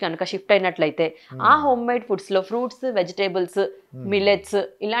ఫుడ్స్కి కనుక షిఫ్ట్ అయినట్లయితే ఆ home made ఫుడ్స్లో fruits, vegetables, millets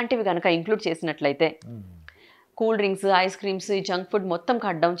ఇలాంటివి కనుక ఇంక్లూడ్ చేసినట్లయితే, cool drinks, ice creams, junk food మొత్తం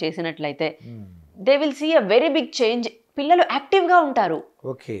కట్ డౌన్ చేసినట్లయితే they will see a very big change. పిల్లలు యాక్టివ్గా ఉంటారు.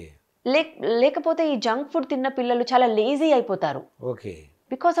 లేకపోతే ఈ జంక్ ఫుడ్ తిన్న పిల్లలు చాలా లేజీ అయిపోతారు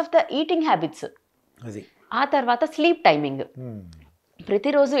because of the eating habits. ఆ తర్వాత స్లీప్ టైమింగ్,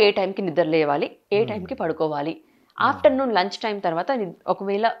 ప్రతిరోజు ఏ టైంకి నిద్ర లేవాలి, ఏ టైంకి పడుకోవాలి. ఆఫ్టర్నూన్ లంచ్ టైం తర్వాత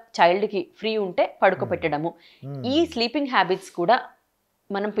ఒకవేళ చైల్డ్కి ఫ్రీ ఉంటే పడుకోబెట్టడము. ఈ స్లీపింగ్ హ్యాబిట్స్ కూడా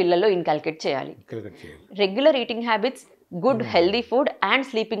మనం పిల్లల్లో ఇన్కల్కేట్ చేయాలి. Regular eating habits, good healthy food and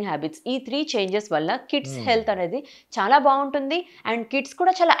sleeping habits, ఈ 3 చేంజెస్ వల్ల కిడ్స్ హెల్త్ అనేది చాలా బాగుంటుంది. అండ్ కిడ్స్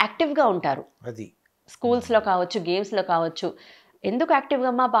కూడా చాలా యాక్టివ్గా ఉంటారు. స్కూల్స్లో కావచ్చు, గేమ్స్లో కావచ్చు. ఎందుకు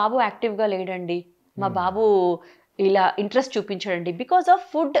యాక్టివ్గా? మా బాబు యాక్టివ్గా లేడండి, మా బాబు ఇలా interest చూపించడండి, because of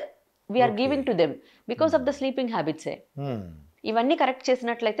food we are giving to them, because of the sleeping హ్యాబిట్సే. ఇవన్నీ కరెక్ట్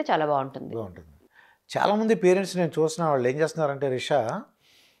చేసినట్లయితే చాలా బాగుంటుంది. చాలామంది పేరెంట్స్ నేను చూసిన వాళ్ళు ఏం చేస్తున్నారంటే రిషా,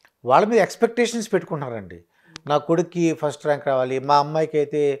 వాళ్ళ మీద ఎక్స్పెక్టేషన్స్ పెట్టుకుంటున్నారండి. నా కొడుక్కి ఫస్ట్ ర్యాంక్ రావాలి, మా అమ్మాయికి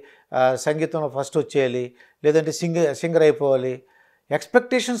అయితే సంగీతంలో ఫస్ట్ వచ్చేయాలి, లేదంటే సింగర్ అయిపోవాలి.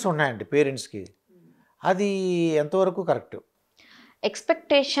 ఎక్స్పెక్టేషన్స్ ఉన్నాయండి పేరెంట్స్కి. అది ఎంతవరకు కరెక్ట్?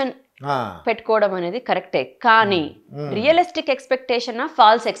 ఎక్స్పెక్టేషన్ పెట్టుకోవడం అనేది కరెక్టే, కానీ రియలిస్టిక్ ఎక్స్పెక్టేషనా,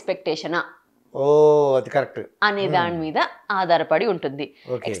 ఫాల్స్ ఎక్స్పెక్టేషనా అది కరెక్ట్ అనే దాని మీద ఆధారపడి ఉంటుంది.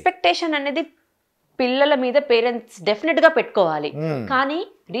 ఎక్స్పెక్టేషన్ అనేది పిల్లల మీద పేరెంట్స్ డెఫినెట్గా పెట్టుకోవాలి, కానీ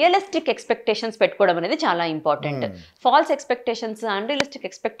రియలిస్టిక్ ఎక్స్పెక్టేషన్స్ పెట్టుకోవడం అనేది చాలా important. Falls expectations, unrealistic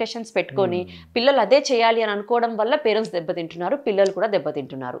expectations పెట్టుకొని పిల్లలు అదే చేయాలి అని అనుకోవడం వల్ల పేరెంట్స్ దెబ్బతింటున్నారు, పిల్లలు కూడా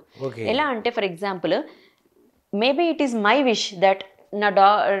దెబ్బతింటున్నారు. ఎలా అంటే, for example, maybe it is my wish that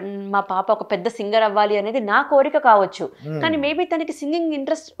మా పాప ఒక పెద్ద సింగర్ అవ్వాలి అనేది నా కోరిక కావచ్చు, కానీ మేబీ తనకి సింగింగ్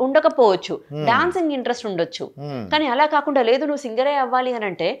ఇంట్రెస్ట్ ఉండకపోవచ్చు, డాన్సింగ్ ఇంట్రెస్ట్ ఉండొచ్చు. కానీ అలా కాకుండా లేదు నువ్వు సింగరే అవ్వాలి అని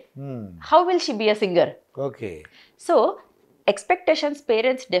అంటే how will she be a singer? So expectations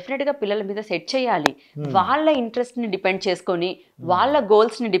parents డెఫినెట్గా పిల్లల మీద సెట్ చేయాలి. వాళ్ళ ఇంట్రెస్ట్ని డిపెండ్ చేసుకొని, వాళ్ళ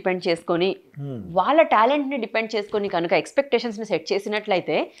గోల్స్ని డిపెండ్ చేసుకొని, వాళ్ళ టాలెంట్ని డిపెండ్ చేసుకొని కనుక ఎక్స్పెక్టేషన్స్ని సెట్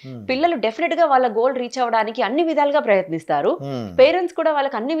చేసినట్లయితే పిల్లలు డెఫినెట్గా వాళ్ళ గోల్ రీచ్ అవ్వడానికి అన్ని విధాలుగా ప్రయత్నిస్తారు. పేరెంట్స్ కూడా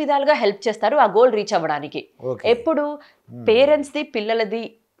వాళ్ళకి అన్ని విధాలుగా హెల్ప్ చేస్తారు ఆ గోల్ రీచ్ అవ్వడానికి. ఎప్పుడు పేరెంట్స్ది పిల్లలది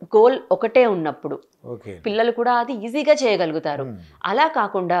గోల్ ఒకటే ఉన్నప్పుడు పిల్లలు కూడా అది ఈజీగా చేయగలుగుతారు. అలా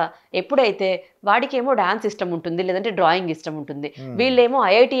కాకుండా ఎప్పుడైతే వాడికేమో డాన్స్ ఇష్టం ఉంటుంది, లేదంటే డ్రాయింగ్ ఇష్టం ఉంటుంది, వీళ్ళేమో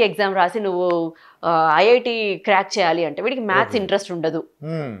ఐఐటి ఎగ్జామ్ రాసి నువ్వు ఐఐటి క్రాక్ చేయాలి అంటే వీడికి మ్యాథ్స్ ఇంట్రెస్ట్ ఉండదు,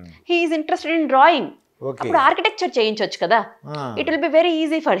 he is interested in drawing, అప్పుడు ఆర్కిటెక్చర్ చేయించవచ్చు కదా, it will be very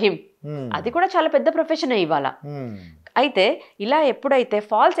easy for him. అది కూడా చాలా పెద్ద ప్రొఫెషన్ ఇవాళ. అయితే ఇలా ఎప్పుడైతే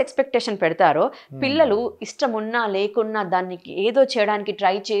ఫాల్స్ ఎక్స్పెక్టేషన్ పెడతారో పిల్లలు ఇష్టం ఉన్నా లేకున్నా దానికి ఏదో చేయడానికి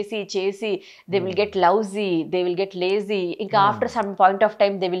ట్రై చేసి they will get lousy, they will get lazy. ఇంకా after some point of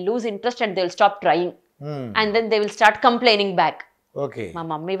time they will lose interest and they will stop trying and then they will start complaining back. మా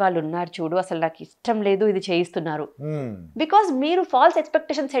మమ్మీ వాళ్ళు ఉన్నారు చూడు, అసలు నాకు ఇష్టం లేదు ఇది చేయిస్తున్నారు, బికాస్ మీరు ఫాల్స్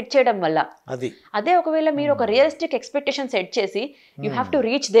ఎక్స్పెక్టేషన్ సెట్ చేయడం వల్ల. అదే ఒకవేళ మీరు ఒక రియలిస్టిక్ ఎక్స్పెక్టేషన్ సెట్ చేసి you have to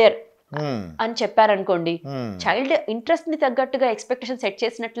reach there అని చెప్పారనుకోండి, చైల్డ్ ఇంట్రెస్ట్ ని తగ్గట్టుగా ఎక్స్పెక్టేషన్ సెట్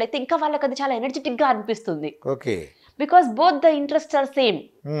చేసినట్లయితే ఇంకా వాళ్ళకి అది చాలా ఎనర్జెటిక్ గా అనిపిస్తుంది, because both the interest are same.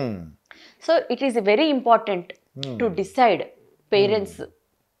 So it is very important to decide parents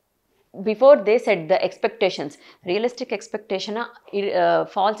before they set the expectations. Realistic expectation,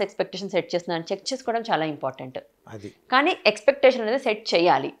 falls expectation set చేస్తున్నారని చెక్ చేసుకోవడం చాలా ఇంపార్టెంట్. కానీ ఎక్స్పెక్టేషన్ అనేది సెట్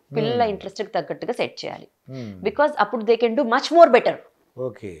చేయాలి, పిల్లల ఇంట్రెస్ట్కి తగ్గట్టుగా సెట్ చేయాలి, బికాస్ అప్పుడు they can do much more better.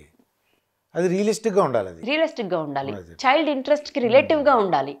 అది రియలిస్టిక్గా ఉండాలి, చైల్డ్ ఇంట్రెస్ట్కి రిలేటివ్గా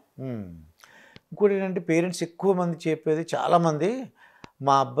ఉండాలి. ఇంకోటి ఏంటంటే పేరెంట్స్ ఎక్కువ మంది చెప్పేది, చాలామంది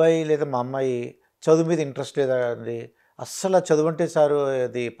మా అబ్బాయి లేదా మా అమ్మాయి చదువు మీద ఇంట్రెస్ట్ లేదా అండి, అస్సలు చదువు అంటే సారు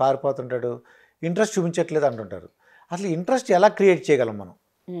అది పారిపోతుంటాడు, ఇంట్రెస్ట్ చూపించట్లేదు అంటుంటారు. అసలు ఇంట్రెస్ట్ ఎలా క్రియేట్ చేయగలం మనం?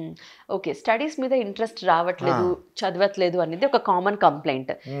 ఓకే, స్టడీస్ మీద ఇంట్రెస్ట్ రావట్లేదు, చదవట్లేదు అనేది ఒక కామన్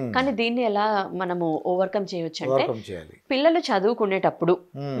కంప్లైంట్. కానీ దీన్ని ఎలా మనము ఓవర్కమ్ చేయొచ్చు అంటే, పిల్లలు చదువుకునేటప్పుడు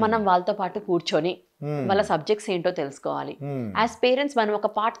మనం వాళ్ళతో పాటు కూర్చొని వాళ్ళ సబ్జెక్ట్స్ ఏంటో తెలుసుకోవాలి. యాజ్ పేరెంట్స్ మనం ఒక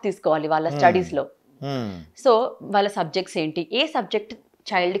పార్ట్ తీసుకోవాలి వాళ్ళ స్టడీస్ లో. సో వాళ్ళ సబ్జెక్ట్స్ ఏంటి, ఏ సబ్జెక్ట్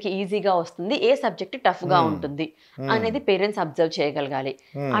చైల్డ్ కి ఈజీగా వస్తుంది, ఏ సబ్జెక్ట్ టఫ్ గా ఉంటుంది అనేది పేరెంట్స్ అబ్జర్వ్ చేయగలగాలి.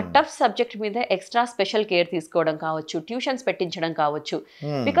 ఆ టఫ్ సబ్జెక్ట్ మీద ఎక్స్ట్రా స్పెషల్ కేర్ తీసుకోవడం కావచ్చు, ట్యూషన్స్ పెట్టించడం కావచ్చు.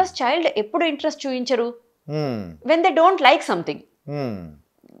 బికాస్ చైల్డ్ ఎప్పుడు ఇంట్రెస్ట్ చూపించరు when they don't like something.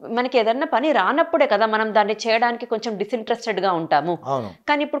 మనకి ఏదన్నా పని రానప్పుడే కదా మనం దాన్ని చేయడానికి కొంచెం డిసింట్రెస్టెడ్ గా ఉంటాము.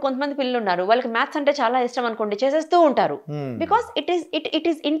 కానీ ఇప్పుడు కొంతమంది పిల్లలు ఉన్నారు, వాళ్ళకి మ్యాథ్స్ అంటే చాలా ఇష్టం అనుకోండి, చేసేస్తూ ఉంటారు. Because it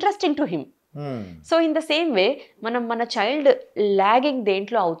is interesting to him. So in the same way మనం మన చైల్డ్ లాగింగ్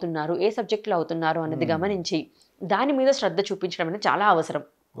దేంట్లో అవుతున్నారు, ఏ సబ్జెక్ట్లో అవుతున్నారు అన్నది గమనించి దాని మీద శ్రద్ధ చూపించడం అనేది చాలా అవసరం.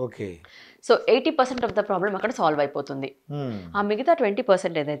 సో 80% ఆఫ్ ద ప్రాబ్లం అక్కడ సాల్వ్ అయిపోతుంది. ఆ మిగతా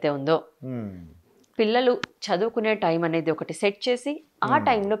 20% ఏదైతే ఉందో, పిల్లలు చదువుకునే టైం అనేది ఒకటి సెట్ చేసి ఆ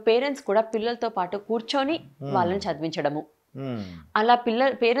టైంలో పేరెంట్స్ కూడా పిల్లలతో పాటు కూర్చొని వాళ్ళని చదివించడము. అలా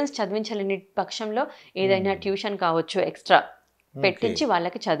పేరెంట్స్ చదివించలేని పక్షంలో ఏదైనా ట్యూషన్ కావచ్చు ఎక్స్ట్రా పెట్టించి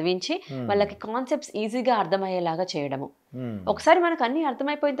వాళ్ళకి చదివించి వాళ్ళకి కాన్సెప్ట్స్ ఈజీగా అర్థమయ్యేలాగా చేయడము. ఒకసారి మనకు అన్ని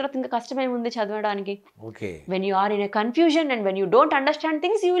అర్థమైపోయిన తర్వాత ఇంకా కష్టమేముంది చదవడానికి. When you are in a confusion and when you don't understand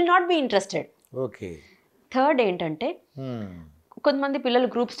things you will not be interested. Third ఏంటంటే, కొంతమంది పిల్లలు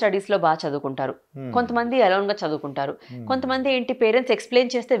గ్రూప్ స్టడీస్ లో బాగా చదువుకుంటారు, కొంతమంది అలోన్ గా చదువుకుంటారు, కొంతమంది ఏంటి పేరెంట్స్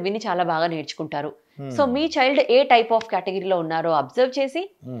ఎక్స్ప్లెయిన్ చేస్తే విని చాలా బాగా నేర్చుకుంటారు. So me child A type of కేటగిరీలో ఉన్నారో అబ్జర్వ్ చేసి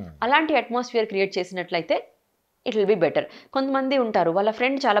అలాంటి అట్మాస్ఫియర్ క్రియేట్ చేసినట్లయితే ఇట్ విల్ బి బెటర్. కొంతమంది ఉంటారు, వాళ్ళ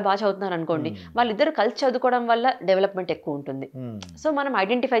ఫ్రెండ్ చాలా బాగా చదువుతున్నారు అనుకోండి, వాళ్ళిద్దరు కలిసి చదువుకోవడం వల్ల డెవలప్మెంట్ ఎక్కువ ఉంటుంది. సో మనం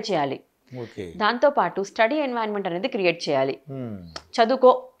ఐడెంటిఫై చేయాలి. దాంతో పాటు స్టడీ ఎన్వైరన్మెంట్ అనేది క్రియేట్ చేయాలి.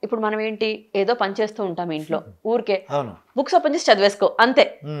 చదువుకో, ఇప్పుడు మనం ఏంటి ఏదో పని చేస్తూ ఉంటాం ఇంట్లో, ఊరికే బుక్స్ ఓపెన్ చేసి చదివేసుకో అంతే.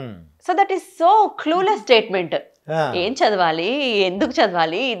 So that is so clueless statement. ఏం చదవాలి, ఎందుకు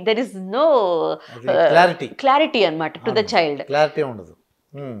చదవాలి, దెర్ ఇస్ నో క్లారిటీ అన్నమాట టు ద చైల్డ్.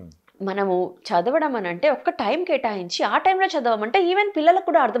 మనము చదవడం అని అంటే ఒక్క టైం కేటాయించి ఆ టైంలో చదవమంటే ఈవెన్ పిల్లలకు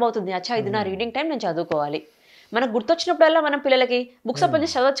కూడా అర్థమవుతుంది, అచ్చా ఇది నా రీడింగ్ టైం, నేను చదువుకోవాలి. మనకు గుర్తొచ్చినప్పుడల్లా మనం పిల్లలకి బుక్స్ ఓపెన్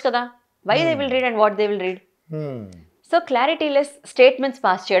చేసి చదవచ్చు కదా, why they will read and what they will read. So clarity less statements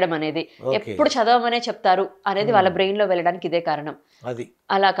pass చేయడం అనేది, ఎప్పుడు చదవమనే చెప్తారు అనేది వాళ్ళ బ్రెయిన్ లో వెళ్ళడానికి ఇదే కారణం.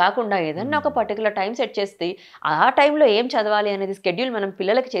 అలా కాకుండా ఏదన్నా ఒక పర్టికులర్ టైం సెట్ చేస్తే ఆ టైంలో ఏం చదవాలి అనేది స్కెడ్యూల్ మనం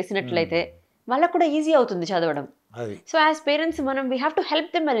పిల్లలకి చేసినట్లయితే వాళ్ళకు కూడా ఈజీ అవుతుంది చదవడం. సో యాజ్ పేరెంట్స్ మనం we have to help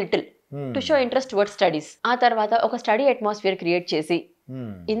them a little to show interest towards studies. ఆ తర్వాత ఒక స్టడీ అట్మాస్ఫియర్ క్రియేట్ చేసి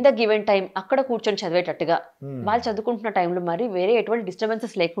ఇన్ ద గివెన్ టైం అక్కడ కూర్చొని చదివేటట్టుగా, వాళ్ళు చదువుకుంటున్న టైంలో మరి వేరే ఎటువంటి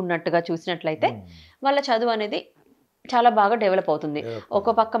డిస్టర్బెన్సెస్ లేకున్నట్టుగా చూసినట్లయితే వాళ్ళ చదువు అనేది చాలా బాగా డెవలప్ అవుతుంది.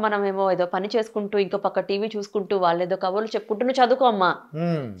 ఒక పక్క మనం ఏమో ఏదో పని చేసుకుంటూ ఇంకో పక్క టీవీ చూసుకుంటూ వాళ్ళు ఏదో కబుర్లు చెప్పుకుంటూ నువ్వు చదువుకో అమ్మా,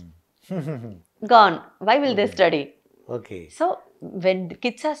 gone, why will they study? So when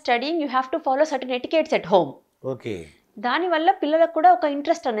kids are studying you have to follow certain etiquettes at home. దానివల్ల పిల్లలకు కూడా ఒక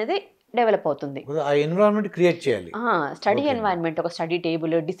ఇంట్రెస్ట్ అనేది డెవలప్ అవుతుంది. స్టడీ ఎన్వైరన్మెంట్, ఒక స్టడీ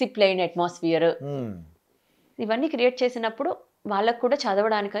టేబుల్, డిసిప్లైన్ అట్మాస్ఫియర్, ఇవన్నీ క్రియేట్ చేసినప్పుడు వాళ్ళకు కూడా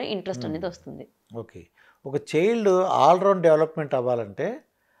చదవడానికి ఇంట్రెస్ట్ అనేది వస్తుంది. ఒక చైల్డ్ ఆల్రౌండ్ డెవలప్మెంట్ అవ్వాలంటే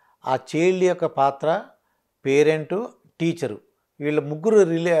ఆ చైల్డ్ యొక్క పాత్ర, పేరెంటు, టీచరు, వీళ్ళ ముగ్గురు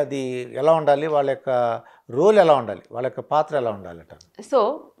అది ఎలా ఉండాలి, వాళ్ళ యొక్క రోల్ ఎలా ఉండాలి, వాళ్ళ యొక్క పాత్ర ఎలా ఉండాలట? సో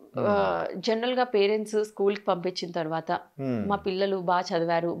జనరల్గా పేరెంట్స్ స్కూల్కి పంపించిన తర్వాత మా పిల్లలు బాగా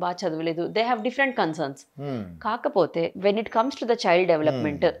చదివారు, బాగా చదవలేదు, దే హ్యావ్ డిఫరెంట్ కన్సర్న్స్. కాకపోతే when it comes to the child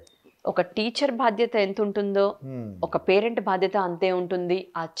development, ఒక టీచర్ బాధ్యత ఎంత ఉంటుందో ఒక పేరెంట్ బాధ్యత అంతే ఉంటుంది,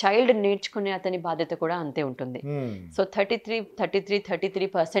 ఆ చైల్డ్ నేర్చుకునే అతని బాధ్యత కూడా అంతే ఉంటుంది. So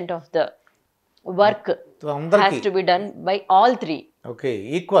 33% of the work has to be done by all three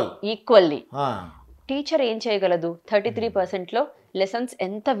equally. Teacher ఏం చేయగలదు, 33%లో లెసన్స్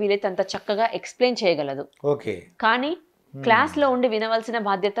ఎంత వీలైతే అంత చక్కగా ఎక్స్ప్లెయిన్ చేయగలదు. కానీ క్లాస్లో ఉండి వినవలసిన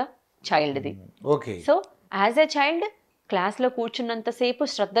బాధ్యత చైల్డ్ది. సో యాజ్ ఎ చైల్డ్ క్లాస్లో కూర్చున్నంతసేపు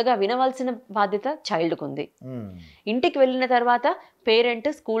శ్రద్ధగా వినవలసిన బాధ్యత చైల్డ్కు ఉంది. ఇంటికి వెళ్ళిన తర్వాత పేరెంట్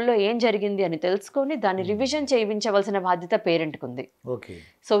స్కూల్లో ఏం జరిగింది అని తెలుసుకొని దాన్ని రివిజన్ చేయించవలసిన బాధ్యత పేరెంట్కు ఉంది.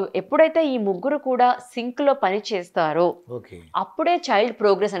 సో ఎప్పుడైతే ఈ ముగ్గురు కూడా సింక్లో పని చేస్తారో అప్పుడే చైల్డ్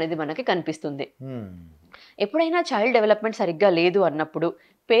ప్రోగ్రెస్ అనేది మనకి కనిపిస్తుంది. ఎప్పుడైనా చైల్డ్ డెవలప్మెంట్ సరిగ్గా లేదు అన్నప్పుడు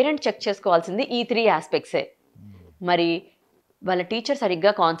పేరెంట్ చెక్ చేసుకోవాల్సింది ఈ 3 ఆస్పెక్ట్సే. మరి వాళ్ళ టీచర్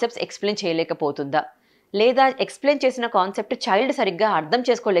సరిగ్గా కాన్సెప్ట్స్ ఎక్స్ప్లెయిన్ చేయలేకపోతుందా, లేదా ఎక్స్ప్లెయిన్ చేసిన కాన్సెప్ట్ చైల్డ్ సరిగ్గా అర్థం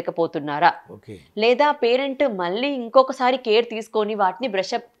చేసుకోలేకపోతున్నారా, లేదా పేరెంట్ మళ్ళీ ఇంకొకసారి కేర్ తీసుకొని వాటిని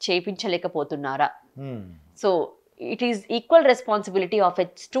brush up చేయించలేకపోతున్నారా. So it is equal responsibility of a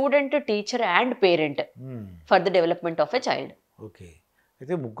student, teacher and parent for the development of a child.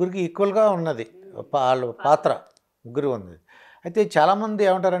 అయితే ముగ్గురికి ఈక్వల్గా ఉన్నది వాళ్ళ పాత్ర ముగ్గురు ఉంది. అయితే చాలామంది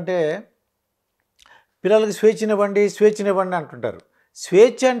ఏమంటారంటే పిల్లలకి స్వేచ్ఛనివ్వండి అంటుంటారు.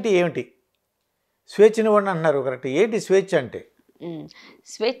 స్వేచ్ఛ అంటే ఏమిటి? స్వేచ్ఛనివ్వండి అంటున్నారు, కరెక్ట్. ఏంటి స్వేచ్ఛ అంటే?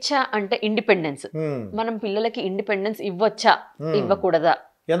 స్వేచ్ఛ అంటే ఇండిపెండెన్స్. మనం పిల్లలకి ఇండిపెండెన్స్ ఇవ్వచ్చా, ఇవ్వకూడదా,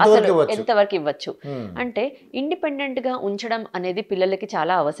 అసలు ఎంతవరకు ఇవ్వచ్చు అంటే ఇండిపెండెంట్ గా ఉంచడం అనేది పిల్లలకి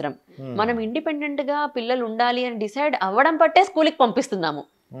చాలా అవసరం. మనం ఇండిపెండెంట్ గా పిల్లలు ఉండాలి అని డిసైడ్ అవ్వడం పట్టే స్కూల్కి పంపిస్తున్నాము,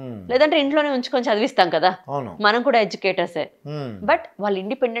 లేదంటే ఇంట్లోనే ఉంచుకొని చదివిస్తాం కదా, మనం కూడా ఎడ్యుకేటర్సే. బట్ వాళ్ళు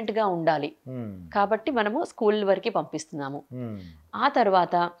ఇండిపెండెంట్ గా ఉండాలి కాబట్టి మనము స్కూల్ వరకు పంపిస్తున్నాము. ఆ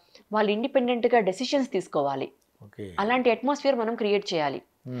తర్వాత వాళ్ళు ఇండిపెండెంట్ గా డెసిషన్స్ తీసుకోవాలి, అలాంటి అట్మాస్ఫియర్ మనం క్రియేట్ చేయాలి.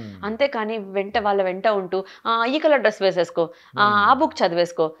 అంతేకాని వాళ్ళ వెంట ఉంటూ ఈ కలర్ డ్రెస్ వేసేసుకో, ఆ బుక్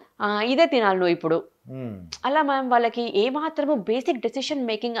చదివేసుకో, ఇదే తినాలి నువ్వు ఇప్పుడు, అలా మనం వాళ్ళకి ఏమాత్రము బేసిక్ డెసిషన్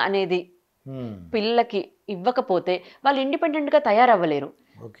మేకింగ్ అనేది పిల్లలకి ఇవ్వకపోతే వాళ్ళు ఇండిపెండెంట్ గా తయారవ్వలేరు.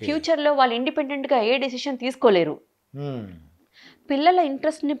 ఫ్యూచర్ లో వాళ్ళు ఇండిపెండెంట్ గా ఏ డెసిషన్ తీసుకోలేరు. పిల్లల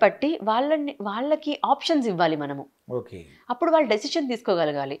ఇంట్రెస్ట్ ని బట్టి వాళ్ళకి ఆప్షన్స్ ఇవ్వాలి మనము. అప్పుడు వాళ్ళు డెసిషన్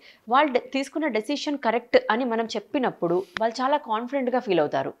తీసుకోగలగాలి. వాళ్ళు తీసుకున్న డెసిషన్ కరెక్ట్ అని మనం చెప్పినప్పుడు వాళ్ళు చాలా కాన్ఫిడెంట్ గా ఫీల్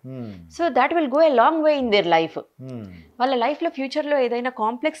అవుతారు. So that will go a long way in their life. వాళ్ళ లైఫ్ లో ఫ్యూచర్ లో ఏదైనా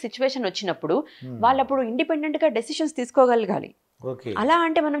కాంప్లెక్స్ సిచ్యువేషన్ వచ్చినప్పుడు వాళ్ళు అప్పుడు ఇండిపెండెంట్ గా డెసిషన్స్ తీసుకోగలగాలి. అలా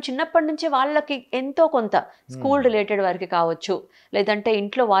అంటే మనం చిన్నప్పటి నుంచే వాళ్ళకి ఎంతో కొంత స్కూల్ రిలేటెడ్ వరకు కావచ్చు, లేదంటే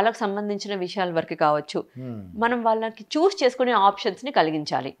ఇంట్లో వాళ్ళకి సంబంధించిన విషయాల వరకు కావచ్చు, మనం వాళ్ళకి చూస్ చేసుకునే ఆప్షన్స్ ని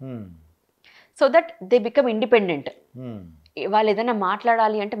కలిగించాలి. So that they become independent. వాళ్ళు ఏదైనా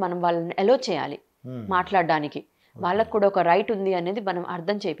మాట్లాడాలి అంటే మనం వాళ్ళని అలో చేయాలి మాట్లాడడానికి. వాళ్ళకు కూడా ఒక రైట్ ఉంది అనేది మనం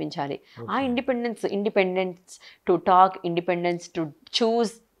అర్థం చేయించాలి. ఆ independence to talk, independence to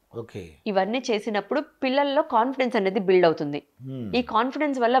choose, ఇవన్నీ చేసినప్పుడు పిల్లల్లో కాన్ఫిడెన్స్ అనేది బిల్డ్ అవుతుంది. ఈ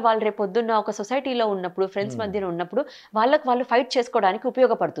కాన్ఫిడెన్స్ వల్ల వాళ్ళు రేపు పొద్దున్న ఒక సొసైటీలో ఉన్నప్పుడు, ఫ్రెండ్స్ మధ్యన ఉన్నప్పుడు వాళ్ళు ఫైట్ చేసుకోవడానికి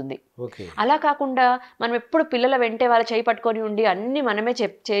ఉపయోగపడుతుంది. అలా కాకుండా మనం ఎప్పుడు పిల్లల వెంటే వాళ్ళ చేయి పట్టుకొని ఉండి అన్ని మనమే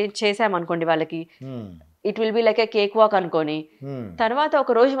చేసామనుకోండి, వాళ్ళకి it will be like A cake walk అనుకోని, తర్వాత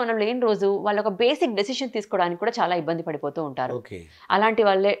ఒక రోజు మనం లేని రోజు వాళ్ళు ఒక బేసిక్ డెసిషన్ తీసుకోవడానికి కూడా చాలా ఇబ్బంది పడిపోతూ ఉంటారు. అలాంటి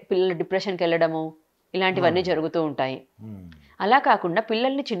వాళ్ళే పిల్లలు డిప్రెషన్కి వెళ్ళడము ఇలాంటివన్నీ జరుగుతూ ఉంటాయి. అలా కాకుండా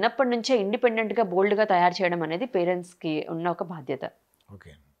పిల్లల్ని చిన్నప్పటి నుంచే ఇండిపెండెంట్గా, బోల్డ్గా తయారు చేయడం అనేది పేరెంట్స్కి ఉన్న ఒక బాధ్యత.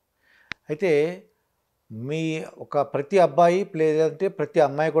 ఓకే. అయితే మీ ప్రతి అబ్బాయి లేదంటే ప్రతి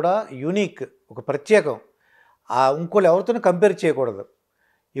అమ్మాయి కూడా యూనిక్, ఒక ప్రత్యేకం. ఇంకోళ్ళు ఎవరితోనూ కంపేర్ చేయకూడదు.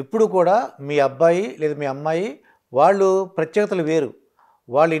 ఎప్పుడు కూడా మీ అబ్బాయి లేదా మీ అమ్మాయి వాళ్ళు ప్రత్యేకతలు వేరు,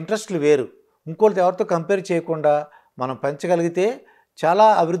 వాళ్ళ ఇంట్రెస్ట్లు వేరు. ఇంకోళ్ళతో ఎవరితో కంపేర్ చేయకుండా మనం పెంచగలిగితే చాలా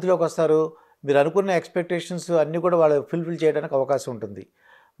అభివృద్ధిలోకి వస్తారు. మీరు అనుకున్న ఎక్స్పెక్టేషన్స్ అన్నీ కూడా వాళ్ళు ఫుల్ఫిల్ చేయడానికి అవకాశం ఉంటుంది.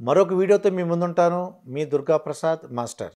 మరొక వీడియోతో మీ ముందుంటాను. మీ దుర్గా ప్రసాద్ మాస్టర్.